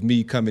 prideful of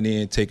me coming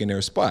in, taking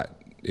their spot.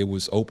 It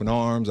was open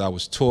arms. I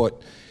was taught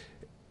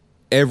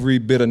every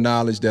bit of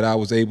knowledge that I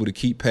was able to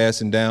keep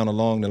passing down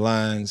along the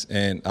lines.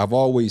 And I've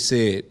always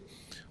said,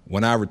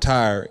 when I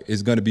retire,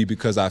 it's going to be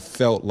because I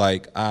felt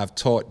like I've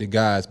taught the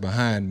guys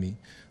behind me,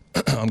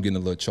 I'm getting a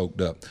little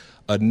choked up,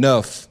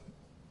 enough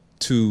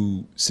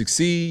to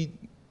succeed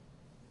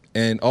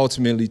and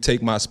ultimately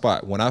take my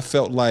spot. When I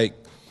felt like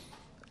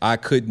I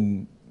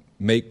couldn't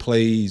make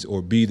plays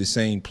or be the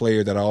same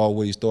player that I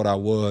always thought I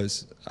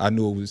was, I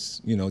knew it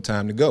was,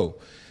 time to go.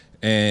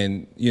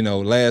 And,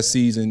 last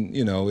season,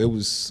 it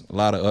was a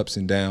lot of ups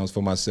and downs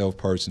for myself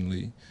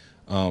personally.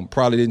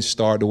 Probably didn't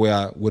start the way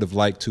I would have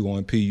liked to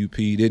on PUP.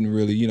 Didn't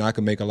really, I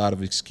could make a lot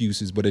of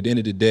excuses. But at the end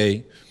of the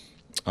day,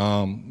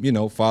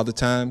 Father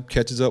Time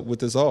catches up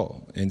with us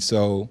all. And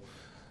so,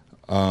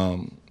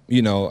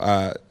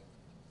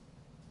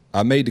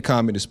 I made the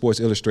comment to Sports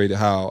Illustrated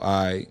how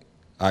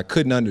I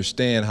couldn't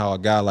understand how a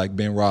guy like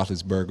Ben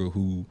Roethlisberger,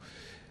 who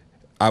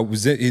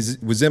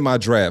was in my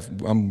draft.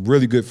 I'm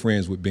really good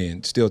friends with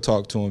Ben. Still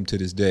talk to him to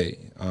this day.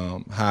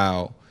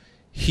 How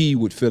he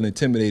would feel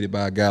intimidated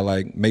by a guy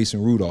like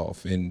Mason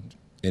Rudolph and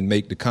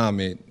make the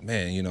comment,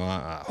 man,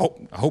 I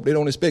hope they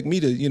don't expect me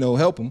to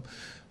help him.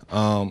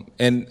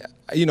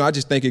 I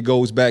just think it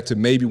goes back to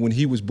maybe when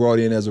he was brought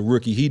in as a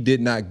rookie, he did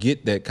not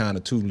get that kind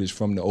of tutelage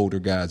from the older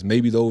guys.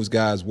 Maybe those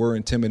guys were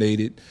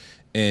intimidated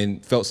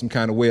and felt some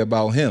kind of way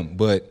about him.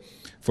 But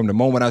from the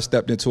moment I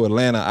stepped into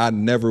Atlanta, I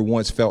never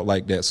once felt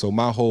like that. So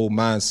my whole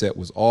mindset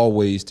was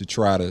always to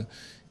try to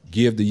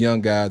give the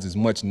young guys as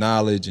much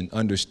knowledge and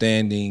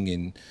understanding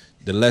and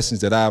the lessons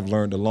that I've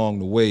learned along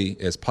the way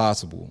as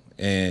possible.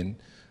 And,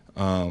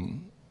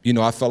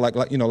 I felt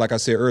like I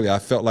said earlier, I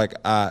felt like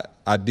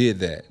I did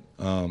that.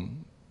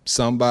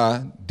 Some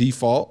by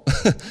default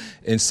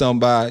and some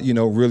by,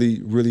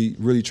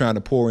 really trying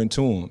to pour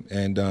into them.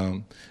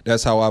 And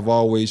that's how I've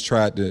always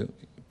tried to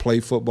play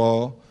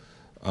football.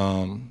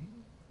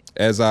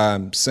 As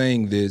I'm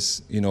saying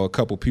this, a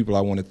couple people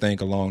I want to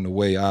thank along the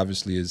way,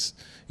 obviously, is,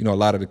 a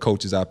lot of the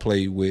coaches I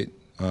played with.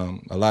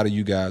 A lot of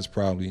you guys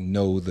probably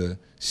know the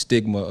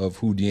stigma of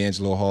who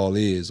D'Angelo Hall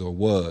is or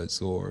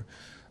was, or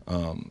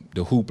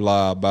the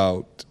hoopla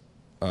about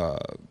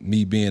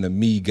me being a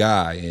me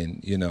guy.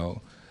 And,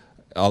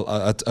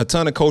 a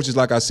ton of coaches,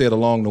 like I said,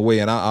 along the way,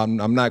 and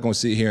I'm not going to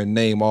sit here and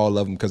name all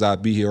of them because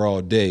I'd be here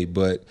all day,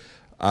 but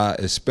I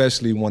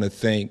especially want to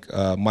thank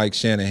Mike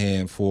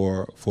Shanahan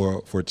for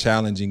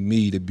challenging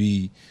me to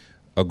be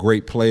a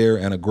great player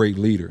and a great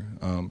leader.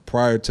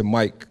 Prior to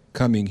Mike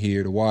coming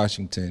here to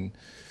Washington,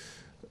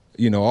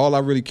 all I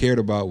really cared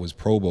about was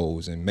Pro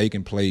Bowls and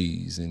making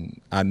plays.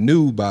 And I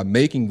knew by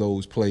making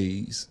those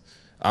plays,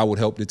 I would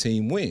help the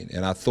team win.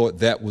 And I thought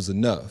that was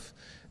enough.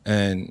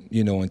 And,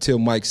 until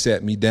Mike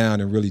sat me down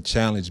and really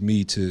challenged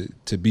me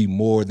to be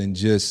more than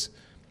just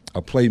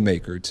a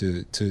playmaker,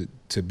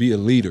 to be a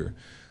leader.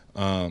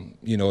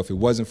 If it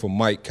wasn't for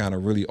Mike kind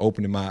of really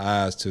opening my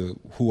eyes to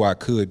who I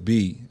could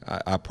be,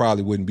 I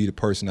probably wouldn't be the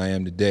person I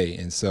am today.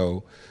 And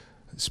so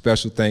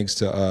special thanks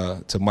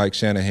to Mike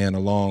Shanahan,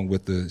 along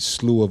with the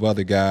slew of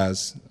other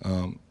guys,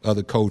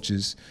 other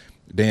coaches,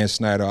 Dan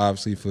Snyder,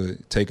 obviously, for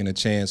taking a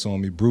chance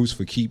on me, Bruce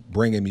for keep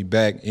bringing me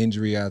back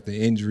injury after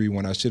injury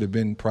when I should have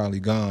been probably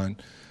gone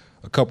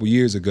a couple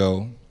years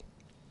ago.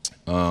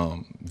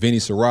 Vinny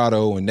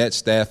Serrato and that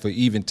staff for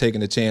even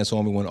taking a chance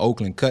on me when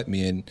Oakland cut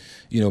me. And,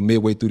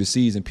 midway through the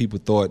season, people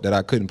thought that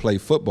I couldn't play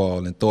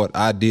football and thought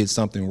I did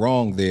something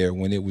wrong there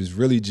when it was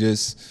really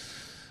just,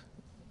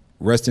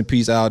 rest in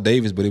peace, Al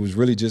Davis, but it was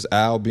really just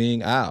Al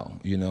being Al.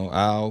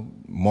 Al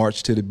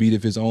marched to the beat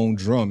of his own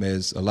drum,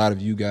 as a lot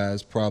of you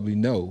guys probably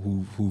know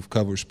who've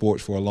covered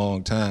sports for a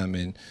long time.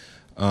 And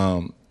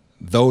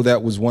though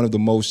that was one of the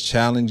most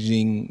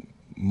challenging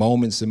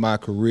moments in my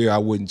career, I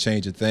wouldn't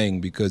change a thing,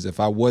 because if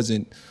I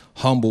wasn't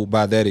humbled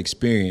by that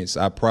experience,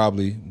 I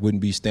probably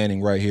wouldn't be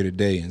standing right here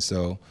today. And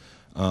so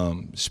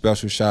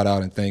special shout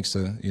out and thanks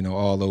to,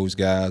 all those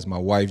guys, my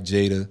wife,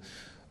 Jada,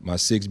 my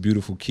 6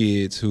 beautiful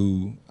kids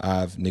who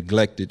I've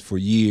neglected for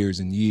years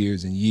and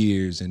years and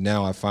years. And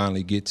now I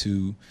finally get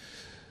to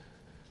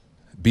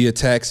be a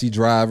taxi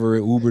driver,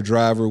 Uber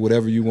driver,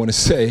 whatever you want to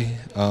say.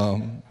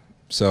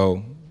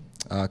 So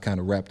I'll kind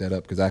of wrap that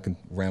up because I can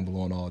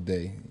ramble on all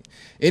day.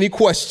 Any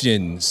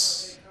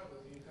questions?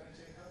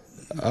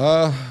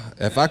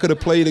 If I could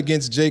have played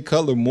against Jay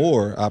Cutler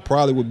more, I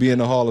probably would be in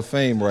the Hall of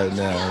Fame right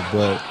now,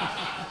 but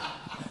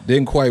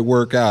didn't quite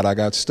work out. I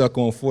got stuck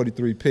on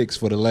 43 picks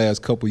for the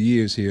last couple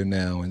years here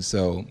now, and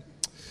so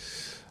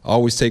I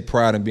always take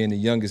pride in being the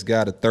youngest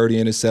guy to 30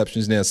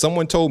 interceptions. Now,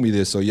 someone told me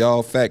this, so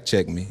y'all fact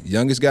check me.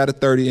 Youngest guy to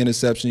 30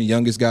 interceptions,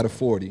 youngest guy to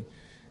 40,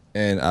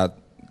 and I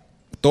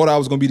thought I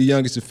was going to be the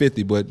youngest to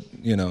 50, but,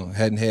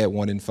 hadn't had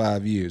one in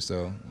 5 years,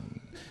 so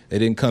it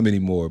didn't come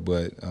anymore.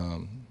 But,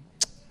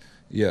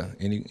 yeah,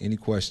 any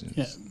questions?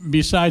 Yeah.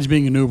 Besides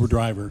being an Uber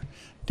driver,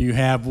 do you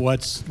have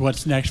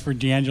what's next for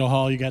D'Angelo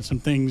Hall? You got some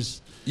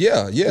things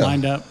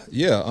lined up?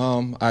 Yeah,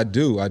 I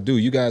do.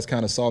 You guys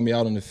kind of saw me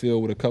out on the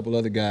field with a couple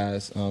other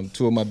guys,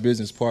 2 of my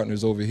business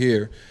partners over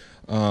here,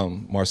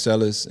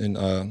 Marcellus and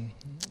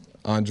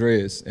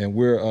Andreas, and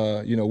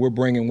we're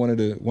bringing one of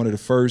the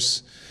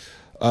first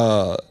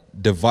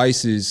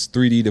devices,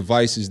 3D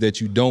devices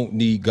that you don't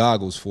need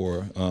goggles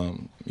for.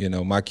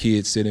 My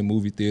kids sit in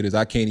movie theaters.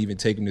 I can't even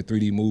take them to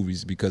 3D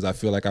movies because I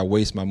feel like I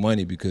waste my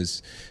money,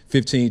 because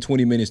 15,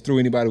 20 minutes through,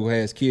 anybody who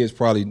has kids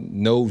probably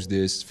knows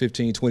this,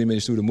 15, 20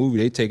 minutes through the movie,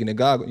 they taking the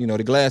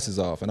the glasses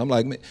off. And I'm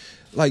like, man,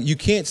 you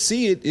can't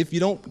see it if you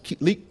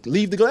don't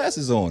leave the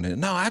glasses on. And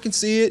no, I can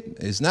see it.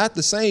 It's not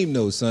the same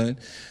though, son.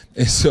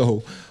 And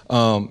so,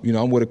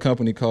 I'm with a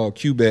company called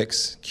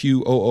Qoobex,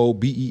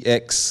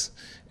 Qoobex.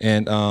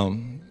 And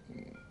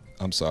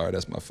I'm sorry,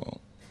 that's my phone.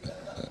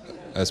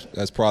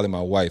 That's probably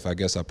my wife. I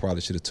guess I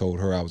probably should have told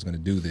her I was going to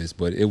do this,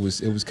 but it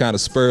was kind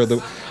of spur of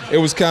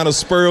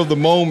the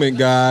moment,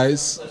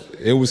 guys.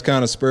 It was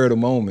kind of spur of the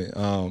moment.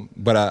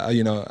 But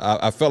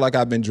I felt like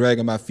I've been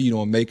dragging my feet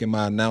on making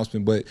my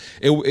announcement. But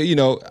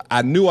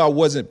I knew I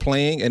wasn't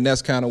playing, and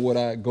that's kind of what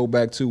I go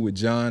back to with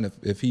John.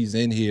 If he's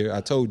in here,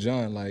 I told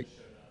John,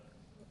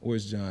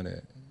 where's John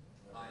at?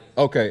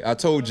 Okay, I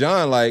told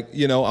John, I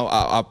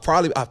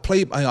played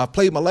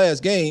my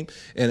last game,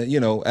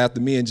 and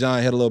after me and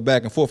John had a little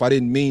back and forth, I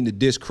didn't mean to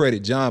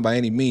discredit John by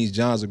any means.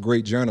 John's a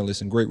great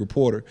journalist and great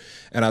reporter,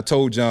 and I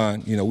told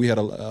John, we had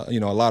a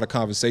lot of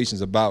conversations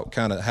about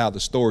kind of how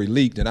the story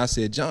leaked, and I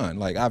said, John,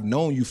 I've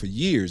known you for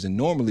years, and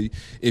normally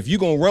if you're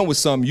gonna run with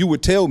something, you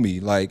would tell me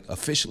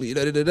officially,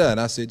 and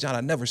I said, John,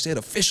 I never said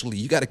officially.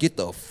 You got to get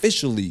the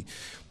officially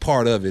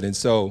part of it. And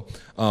so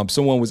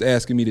someone was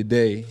asking me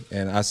today,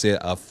 and I said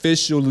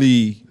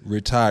officially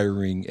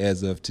retiring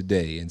as of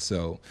today. And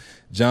so,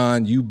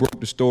 John, you broke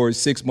the story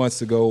 6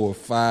 months ago or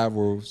 5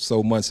 or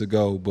so months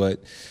ago, but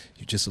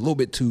you're just a little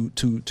bit too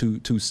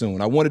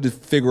soon. I wanted to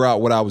figure out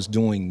what I was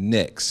doing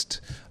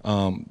next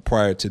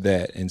prior to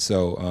that. And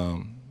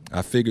so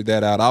I figured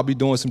that out. I'll be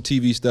doing some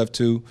TV stuff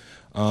too,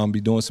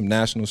 be doing some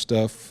national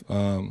stuff,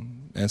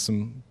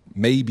 and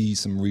maybe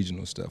some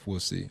regional stuff. We'll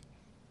see.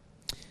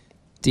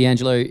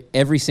 D'Angelo,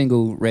 every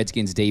single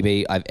Redskins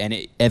DB I've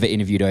ever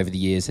interviewed over the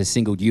years has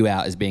singled you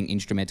out as being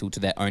instrumental to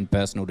their own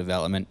personal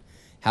development.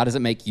 How does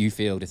it make you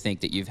feel to think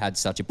that you've had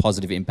such a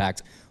positive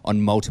impact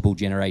on multiple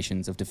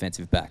generations of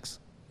defensive backs?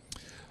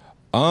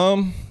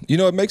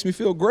 It makes me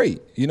feel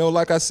great.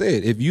 Like I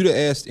said, if you'd have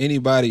asked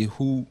anybody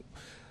who,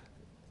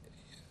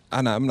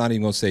 I'm not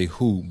even gonna say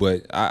who,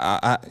 but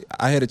I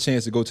had a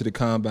chance to go to the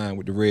combine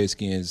with the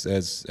Redskins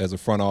as a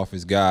front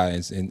office guy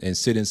and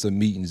sit in some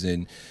meetings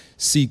and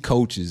see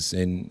coaches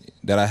and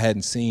that I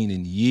hadn't seen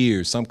in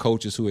years. Some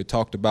coaches who had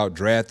talked about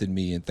drafting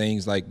me and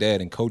things like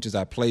that, and coaches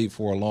I played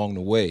for along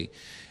the way.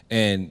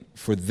 And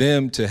for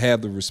them to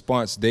have the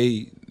response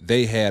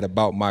they had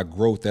about my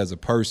growth as a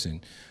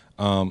person,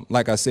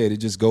 like I said, it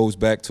just goes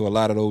back to a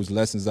lot of those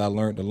lessons I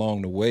learned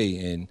along the way.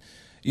 And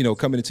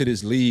coming into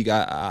this league,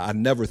 I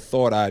never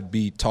thought I'd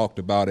be talked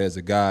about as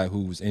a guy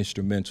who was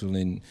instrumental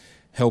in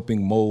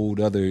helping mold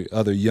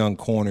other young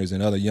corners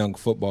and other young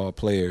football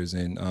players,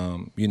 and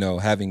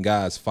having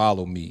guys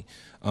follow me.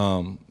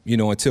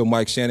 Until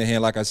Mike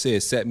Shanahan, like I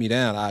said, sat me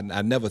down,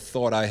 I never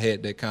thought I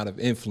had that kind of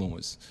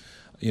influence.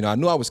 I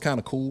knew I was kind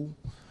of cool,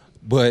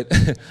 but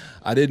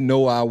I didn't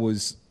know I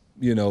was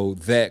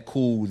that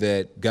cool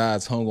that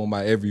God's hung on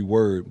my every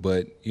word.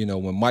 But,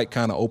 when Mike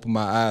kind of opened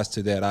my eyes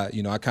to that,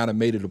 I kind of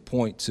made it a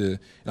point to, and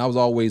I was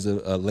always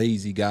a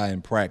lazy guy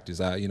in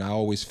practice. I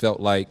always felt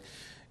like,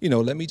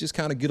 let me just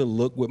kind of get a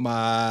look with my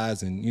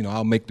eyes and,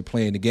 I'll make the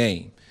play in the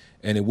game.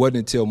 And it wasn't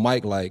until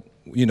Mike,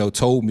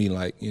 told me,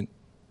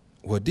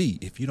 well, D,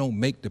 if you don't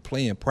make the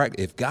play in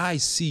practice, if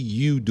guys see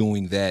you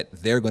doing that,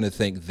 they're going to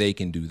think they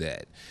can do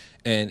that.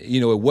 And,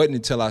 it wasn't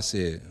until I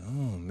said,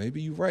 oh,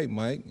 maybe you're right,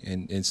 Mike.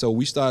 And so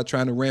we started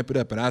trying to ramp it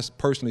up. And I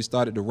personally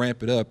started to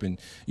ramp it up and,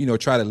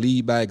 try to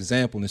lead by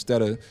example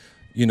instead of,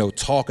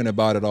 talking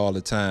about it all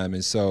the time.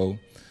 And so,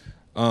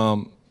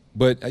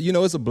 but,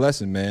 it's a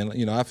blessing,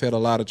 man. I've had a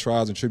lot of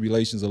trials and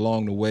tribulations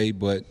along the way,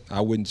 but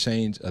I wouldn't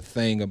change a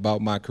thing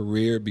about my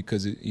career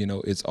because,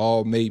 it's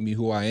all made me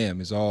who I am.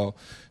 It's all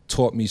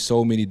taught me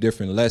so many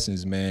different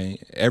lessons, man.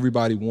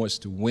 Everybody wants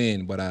to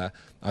win, but I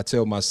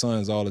tell my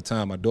sons all the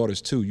time, my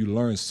daughters too, you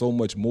learn so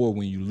much more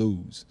when you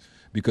lose.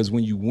 Because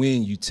when you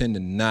win, you tend to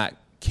not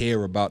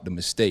care about the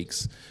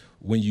mistakes.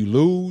 When you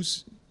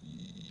lose,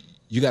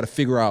 you got to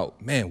figure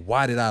out, man,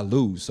 why did I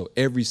lose? So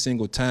every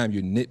single time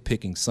you're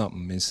nitpicking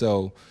something. And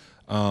so,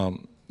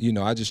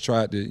 I just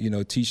tried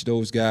to, teach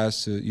those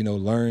guys to,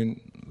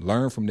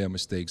 learn from their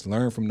mistakes,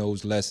 learn from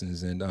those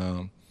lessons.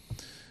 And,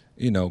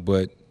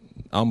 but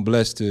I'm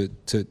blessed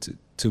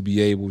to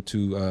be able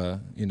to,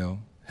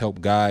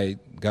 help guide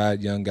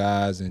young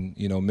guys and,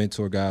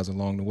 mentor guys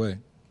along the way.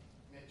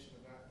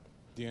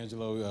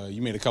 D'Angelo,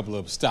 you made a couple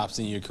of stops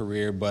in your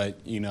career, but,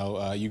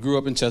 you grew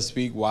up in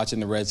Chesapeake watching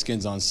the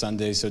Redskins on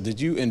Sunday. So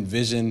did you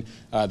envision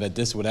that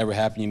this would ever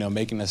happen,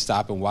 making a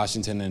stop in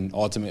Washington and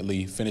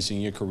ultimately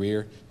finishing your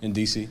career in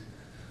D.C.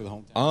 for the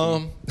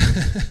hometown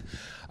team?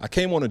 I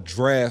came on a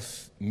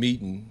draft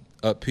meeting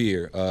up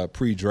here,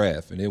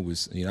 pre-draft, and it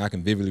was, I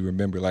can vividly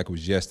remember like it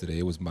was yesterday.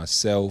 It was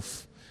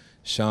myself,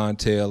 Sean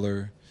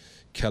Taylor,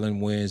 Kellen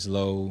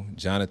Winslow,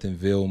 Jonathan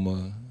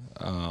Vilma,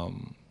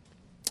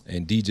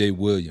 and DJ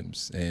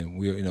Williams, and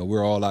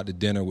we're all out to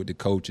dinner with the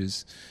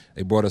coaches.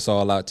 They brought us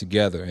all out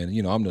together, and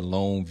I'm the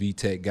lone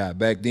VTech guy.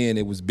 Back then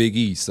it was Big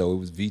East, so it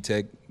was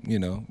VTech,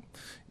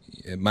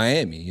 in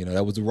Miami.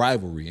 That was a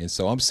rivalry, and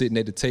so I'm sitting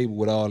at the table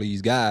with all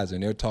these guys,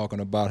 and they're talking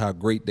about how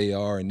great they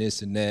are and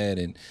this and that,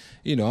 and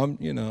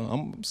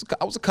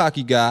I was a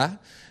cocky guy,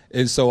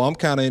 and so I'm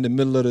kind of in the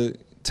middle of the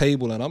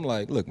table, and I'm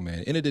like, look,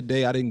 man, end of the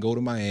day, I didn't go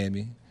to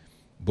Miami,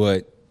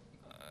 but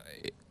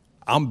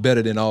I'm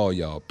better than all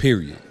y'all,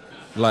 period.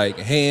 Like,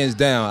 hands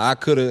down, I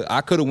could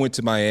have went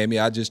to Miami.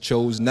 I just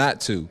chose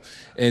not to.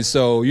 And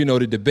so,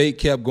 the debate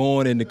kept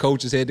going, and the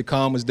coaches had to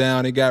calm us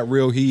down. It got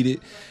real heated.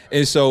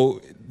 And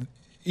so,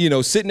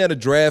 sitting at a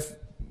draft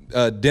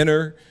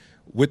dinner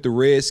with the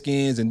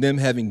Redskins and them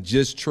having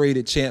just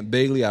traded Champ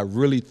Bailey, I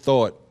really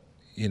thought,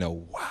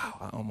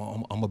 wow, I'm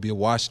going to be a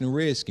Washington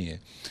Redskin.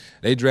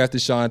 They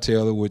drafted Sean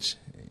Taylor, which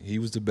he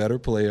was the better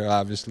player,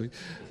 obviously.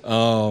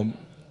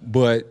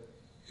 But,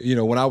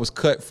 when I was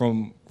cut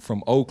from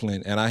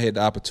Oakland and I had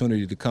the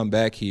opportunity to come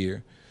back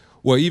here,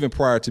 well, even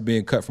prior to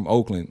being cut from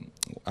Oakland,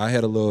 I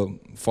had a little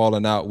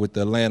falling out with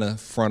the Atlanta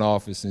front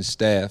office and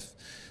staff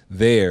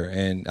there.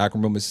 And I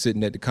can remember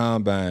sitting at the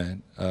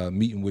combine,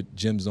 meeting with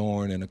Jim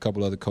Zorn and a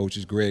couple other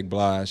coaches, Greg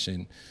Blash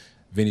and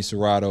Vinny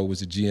Serrato was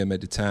the GM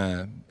at the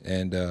time.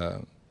 And,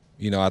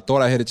 I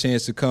thought I had a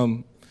chance to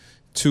come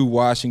to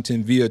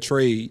Washington via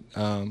trade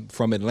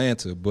from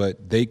Atlanta,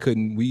 but they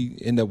couldn't. We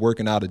ended up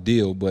working out a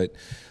deal, but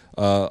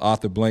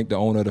Arthur Blank, the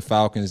owner of the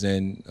Falcons,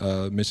 and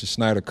Mr.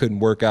 Snyder couldn't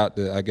work out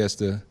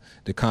the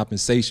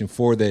compensation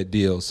for that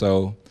deal.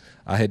 So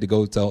I had to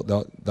go to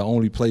the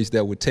only place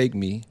that would take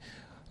me,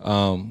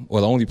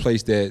 or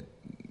the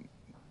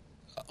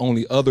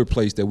only other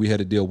place that we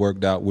had a deal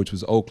worked out, which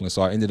was Oakland.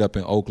 So I ended up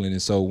in Oakland.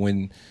 And so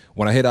when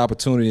I had the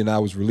opportunity and I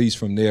was released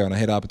from there and I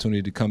had the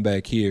opportunity to come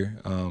back here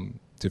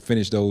to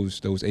finish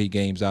those 8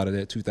 games out of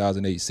that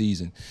 2008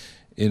 season,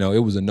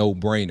 it was a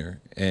no-brainer.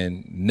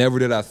 And never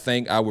did I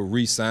think I would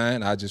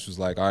re-sign. I just was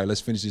like, all right,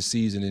 let's finish this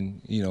season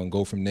and, and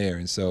go from there.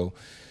 And so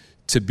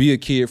to be a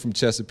kid from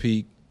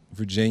Chesapeake,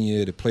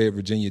 Virginia, to play at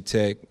Virginia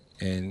Tech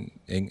and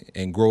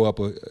grow up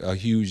a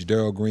huge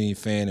Darryl Green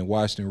fan and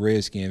Washington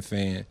Redskin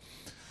fan,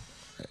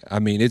 I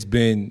mean, it's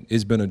been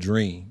a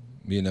dream.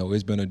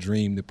 It's been a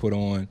dream to put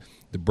on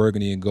the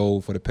burgundy and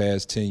gold for the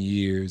past 10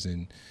 years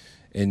and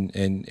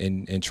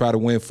try to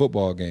win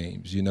football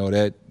games.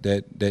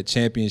 That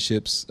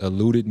championships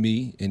eluded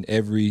me in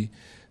every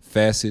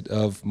facet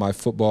of my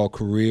football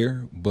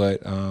career,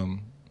 but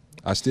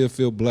I still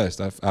feel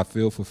blessed. I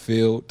feel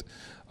fulfilled.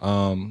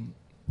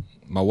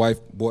 My wife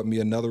bought me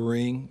another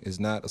ring. It's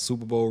not a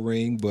Super Bowl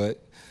ring,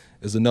 but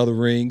it's another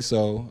ring.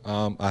 So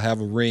I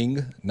have a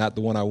ring, not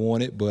the one I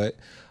wanted, but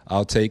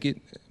I'll take it.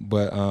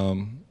 But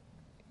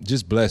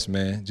just blessed,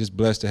 man. Just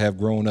blessed to have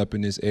grown up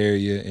in this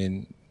area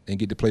and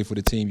get to play for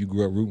the team you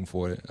grew up rooting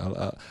for.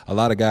 A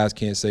lot of guys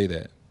can't say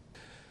that.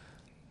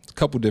 A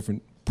couple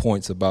different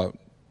points about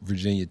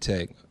Virginia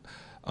Tech.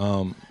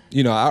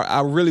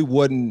 I really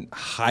wasn't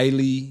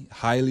highly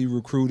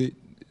recruited.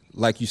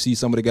 like you see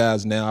some of the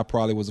guys now. I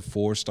probably was a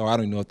 4-star. I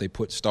don't even know if they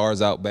put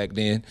stars out back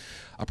then.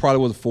 I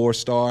probably was a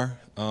 4-star.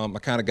 I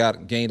kind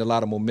of gained a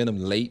lot of momentum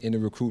late in the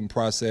recruiting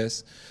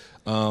process.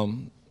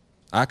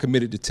 I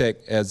committed to Tech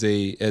as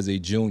a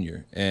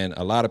junior, and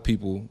a lot of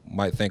people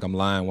might think I'm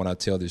lying when I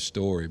tell this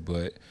story,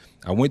 but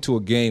I went to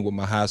a game with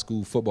my high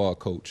school football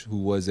coach, who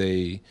was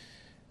a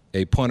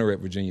punter at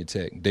Virginia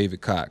Tech,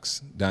 David Cox,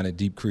 down at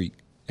Deep Creek.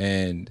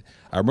 And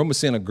I remember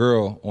seeing a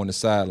girl on the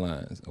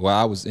sidelines. Well,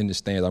 I was in the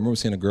stands. I remember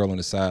seeing a girl on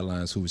the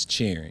sidelines who was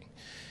cheering.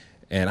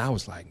 And I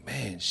was like,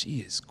 man,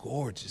 she is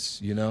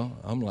gorgeous, you know?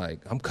 I'm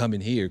like, I'm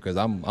coming here because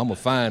I'm going to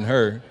find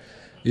her,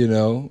 you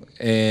know?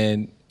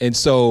 And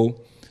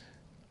so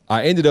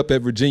I ended up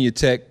at Virginia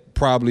Tech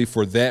probably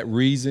for that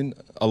reason,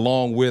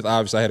 along with,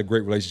 obviously, I had a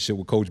great relationship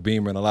with Coach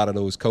Beamer and a lot of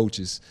those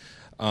coaches.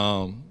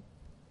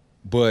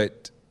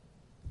 But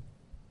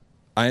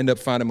I ended up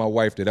finding my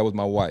wife there. That was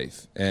my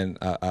wife. And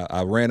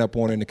I ran up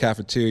on her in the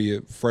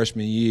cafeteria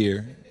freshman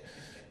year,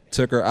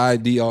 took her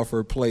ID off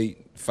her plate,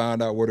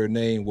 found out what her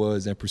name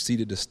was, and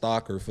proceeded to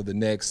stalk her for the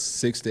next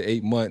 6 to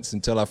 8 months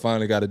until I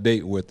finally got a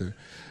date with her.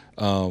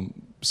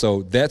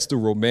 So that's the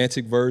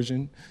romantic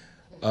version.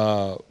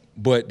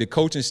 But the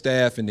coaching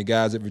staff and the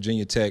guys at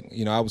Virginia Tech,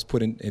 you know, I was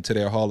put into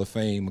their Hall of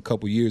Fame a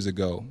couple years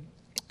ago.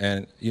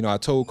 And, you know, I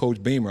told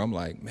Coach Beamer, I'm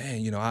like,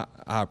 man, you know,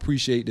 I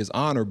appreciate this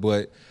honor,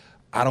 but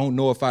I don't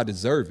know if I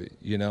deserve it.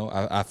 You know,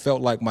 I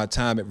felt like my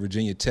time at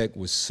Virginia Tech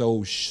was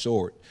so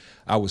short.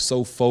 I was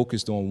so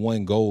focused on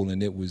one goal,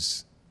 and it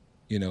was,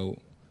 you know,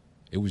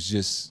 it was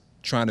just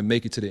trying to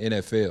make it to the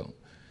NFL,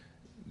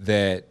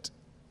 that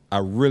I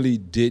really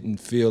didn't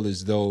feel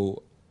as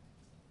though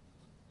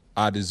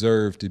I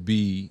deserved to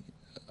be,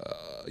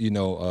 you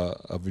know,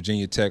 a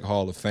Virginia Tech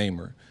Hall of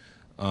Famer.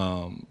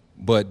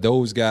 But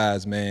those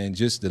guys, man,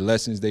 just the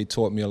lessons they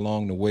taught me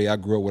along the way. I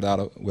grew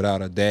up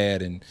without a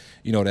dad, and,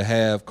 you know, to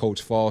have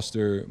Coach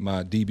Foster,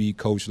 my DB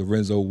coach,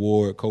 Lorenzo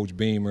Ward, Coach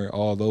Beamer,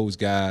 all those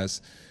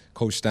guys,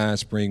 Coach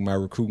Steinspring, my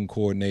recruiting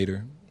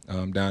coordinator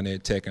down there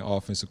at Tech and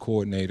offensive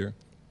coordinator,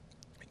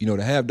 you know,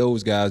 to have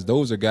those guys,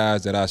 those are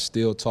guys that I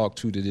still talk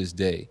to this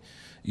day.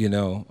 You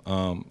know,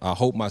 I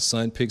hope my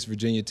son picks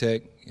Virginia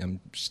Tech. I'm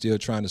still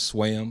trying to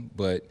sway him,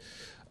 but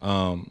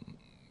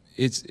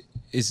it's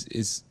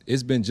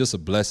been just a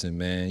blessing,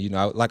 man. You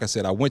know, like I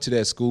said, I went to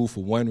that school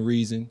for one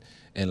reason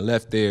and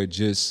left there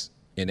just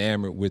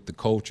enamored with the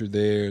culture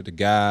there, the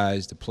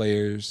guys, the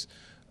players.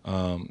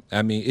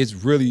 I mean, it's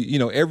really, you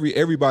know,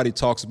 everybody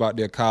talks about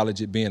their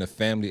college, it being a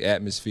family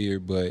atmosphere,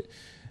 but,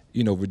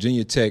 you know,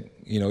 Virginia Tech,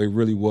 you know, it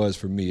really was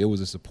for me. It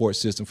was a support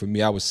system for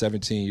me. I was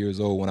 17 years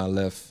old when I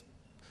left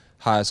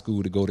high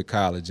school to go to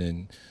college,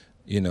 and,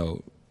 you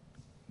know,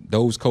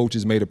 those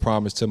coaches made a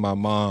promise to my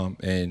mom,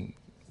 and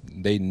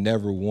they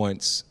never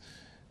once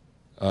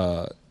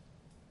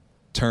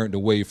turned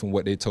away from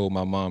what they told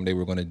my mom they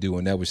were going to do,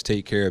 and that was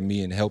take care of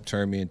me and help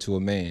turn me into a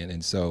man.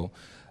 And so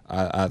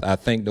I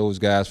thank those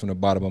guys from the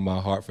bottom of my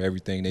heart for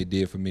everything they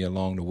did for me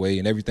along the way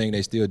and everything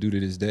they still do to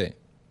this day.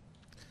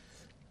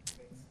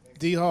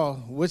 D. Hall,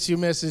 what's your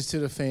message to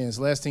the fans?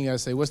 Last thing I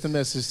say, what's the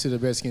message to the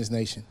Redskins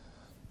Nation?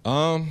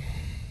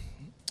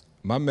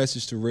 My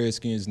message to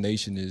Redskins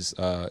Nation is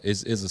a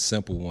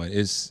simple one.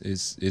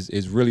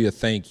 It's really a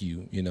thank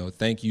you. You know,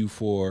 thank you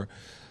for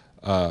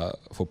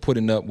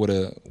putting up with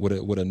a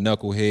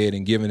knucklehead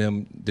and giving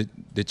him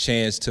the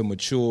chance to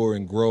mature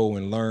and grow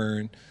and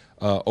learn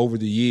over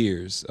the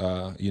years.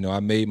 You know, I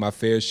made my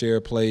fair share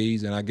of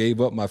plays, and I gave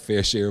up my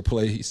fair share of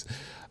plays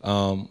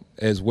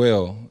as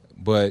well.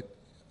 But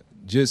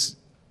just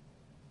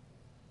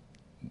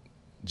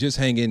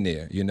hang in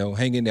there. You know,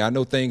 hang in there. I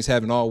know things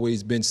haven't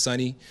always been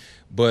sunny.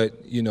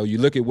 But, you know, you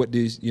look at what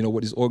this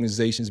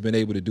organization's been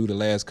able to do the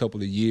last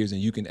couple of years,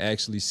 and you can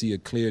actually see a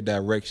clear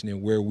direction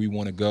in where we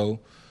want to go.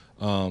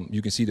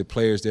 You can see the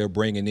players they're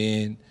bringing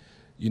in.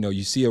 You know,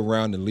 you see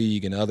around the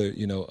league and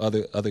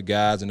other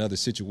guys and other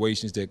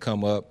situations that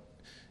come up.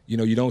 You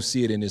know, you don't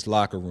see it in this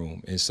locker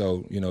room. And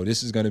so, you know,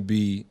 this is going to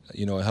be,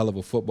 you know, a hell of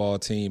a football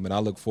team, and I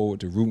look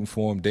forward to rooting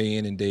for them day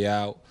in and day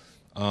out.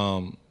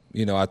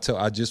 You know,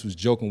 I just was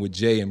joking with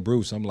Jay and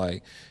Bruce. I'm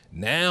like,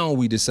 now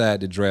we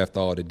decide to draft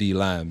all the D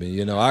linemen.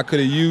 You know, I could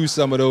have used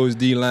some of those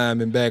D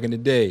linemen back in the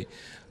day.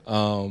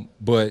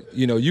 But,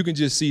 you know, you can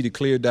just see the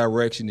clear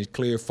direction, the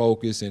clear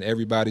focus, and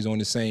everybody's on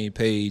the same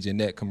page, and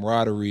that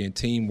camaraderie and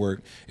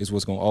teamwork is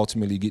what's going to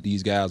ultimately get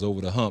these guys over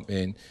the hump.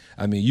 And,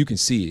 I mean, you can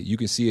see it. You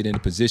can see it in the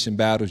position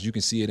battles. You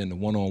can see it in the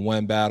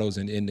one-on-one battles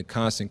and in the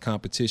constant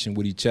competition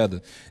with each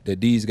other,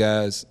 that these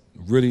guys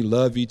really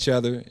love each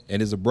other,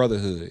 and it's a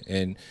brotherhood.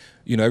 And,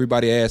 you know,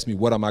 everybody asks me,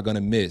 what am I going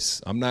to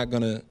miss? I'm not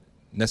going to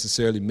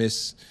necessarily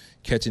miss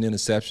catching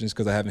interceptions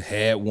because I haven't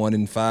had one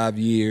in 5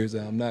 years.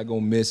 I'm not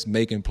going to miss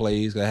making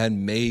plays. I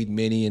hadn't made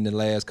many in the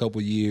last couple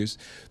of years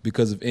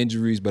because of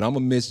injuries, but I'm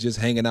going to miss just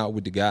hanging out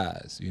with the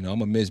guys. You know, I'm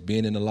going to miss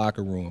being in the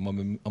locker room. I'm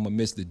going to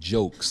miss the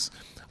jokes.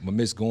 I'm going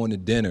to miss going to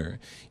dinner,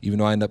 even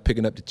though I end up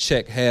picking up the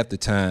check half the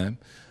time.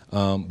 But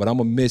I'm going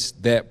to miss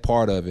that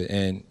part of it.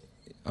 And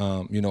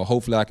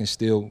Hopefully I can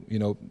still,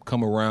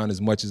 come around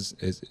as much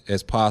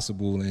as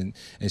possible and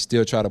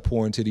still try to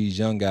pour into these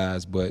young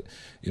guys. But,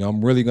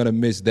 I'm really going to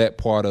miss that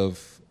part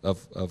of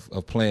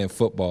playing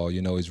football.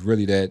 It's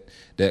really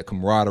that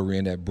camaraderie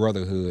and that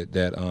brotherhood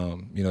that,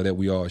 that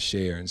we all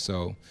share. And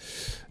so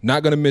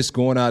not going to miss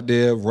going out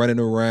there, running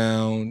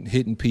around,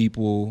 hitting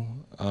people.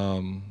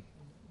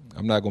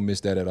 I'm not going to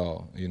miss that at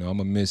all. I'm going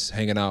to miss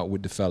hanging out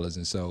with the fellas.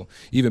 And so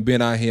even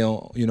being out here,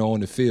 on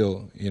the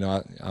field,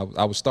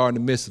 I was starting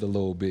to miss it a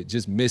little bit,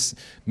 just miss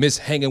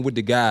hanging with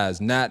the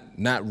guys, not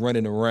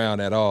running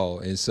around at all.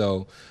 And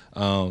so,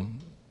 I'm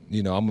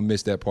going to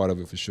miss that part of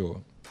it for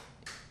sure.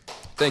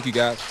 Thank you,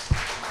 guys.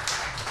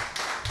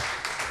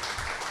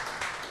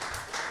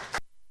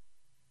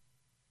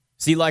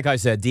 See, like I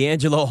said,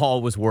 D'Angelo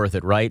Hall was worth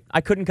it, right?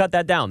 I couldn't cut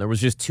that down. There was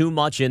just too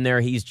much in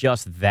there. He's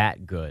just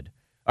that good.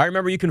 All right,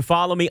 remember, you can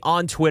follow me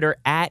on Twitter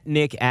at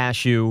Nick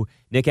Ashew,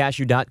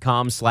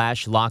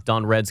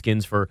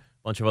 nickashew.com/LockedOnRedskins for a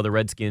bunch of other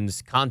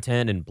Redskins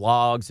content and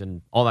blogs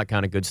and all that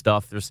kind of good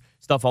stuff. There's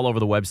stuff all over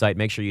the website.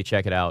 Make sure you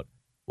check it out.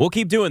 We'll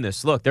keep doing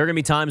this. Look, there are going to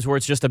be times where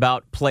it's just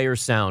about player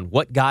sound,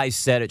 what guys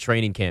said at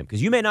training camp,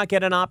 because you may not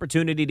get an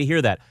opportunity to hear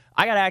that.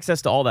 I got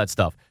access to all that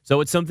stuff.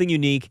 So it's something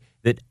unique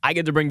that I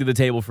get to bring to the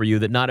table for you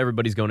that not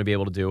everybody's going to be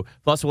able to do.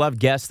 Plus, we'll have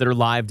guests that are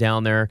live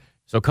down there.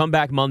 So come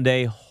back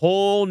Monday,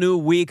 whole new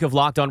week of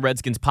Locked On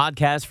Redskins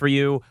podcast for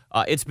you.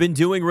 It's been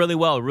doing really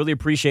well. Really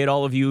appreciate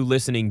all of you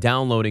listening,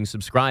 downloading,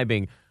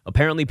 subscribing.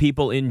 Apparently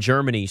people in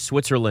Germany,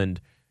 Switzerland,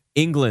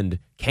 England,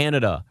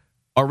 Canada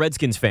are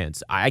Redskins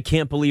fans. I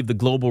can't believe the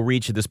global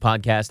reach that this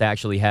podcast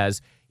actually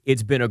has.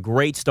 It's been a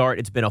great start.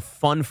 It's been a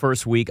fun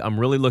first week. I'm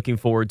really looking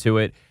forward to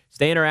it.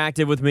 Stay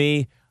interactive with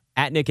me,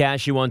 at Nick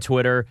Ashew on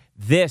Twitter.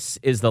 This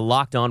is the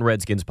Locked On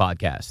Redskins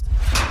podcast.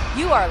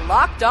 You are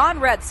Locked On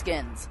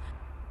Redskins.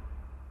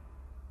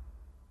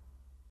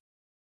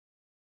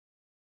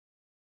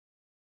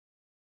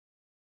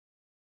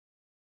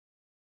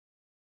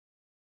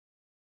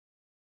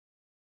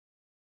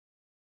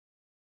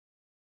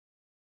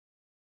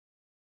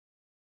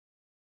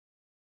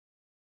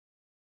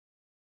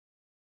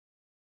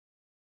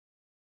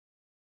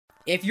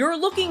 If you're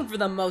looking for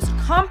the most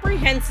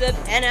comprehensive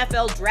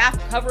NFL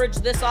draft coverage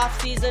this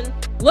offseason,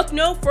 look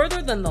no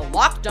further than the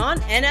Locked On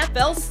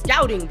NFL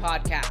Scouting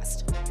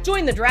Podcast.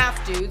 Join the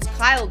draft dudes,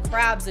 Kyle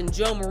Krabs and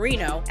Joe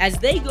Marino, as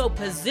they go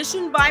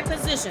position by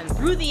position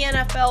through the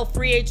NFL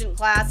free agent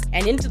class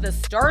and into the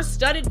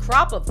star-studded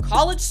crop of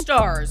college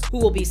stars who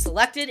will be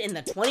selected in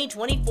the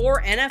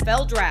 2024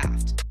 NFL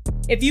Draft.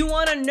 If you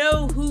want to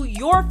know who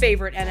your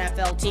favorite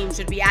NFL team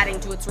should be adding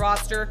to its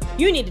roster,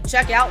 you need to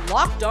check out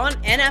Locked On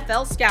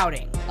NFL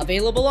Scouting,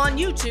 available on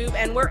YouTube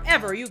and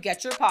wherever you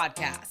get your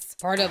podcasts.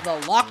 Part of the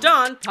Locked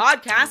On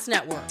Podcast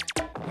Network,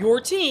 your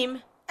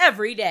team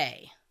every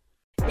day.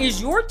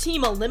 Is your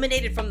team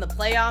eliminated from the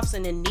playoffs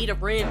and in need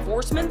of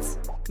reinforcements?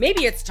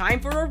 Maybe it's time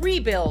for a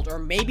rebuild, or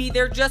maybe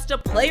they're just a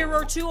player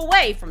or two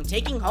away from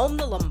taking home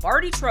the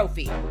Lombardi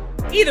Trophy.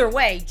 Either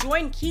way,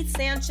 join Keith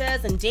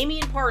Sanchez and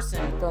Damian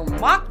Parson for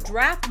Mock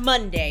Draft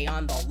Monday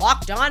on the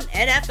Locked On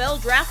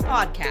NFL Draft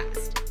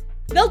Podcast.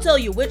 They'll tell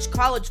you which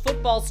college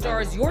football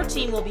stars your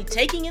team will be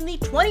taking in the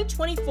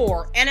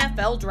 2024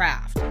 NFL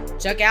Draft.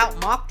 Check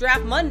out Mock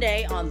Draft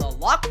Monday on the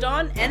Locked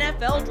On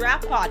NFL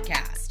Draft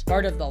Podcast,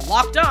 part of the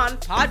Locked On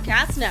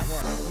Podcast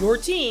Network, your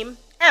team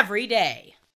every day.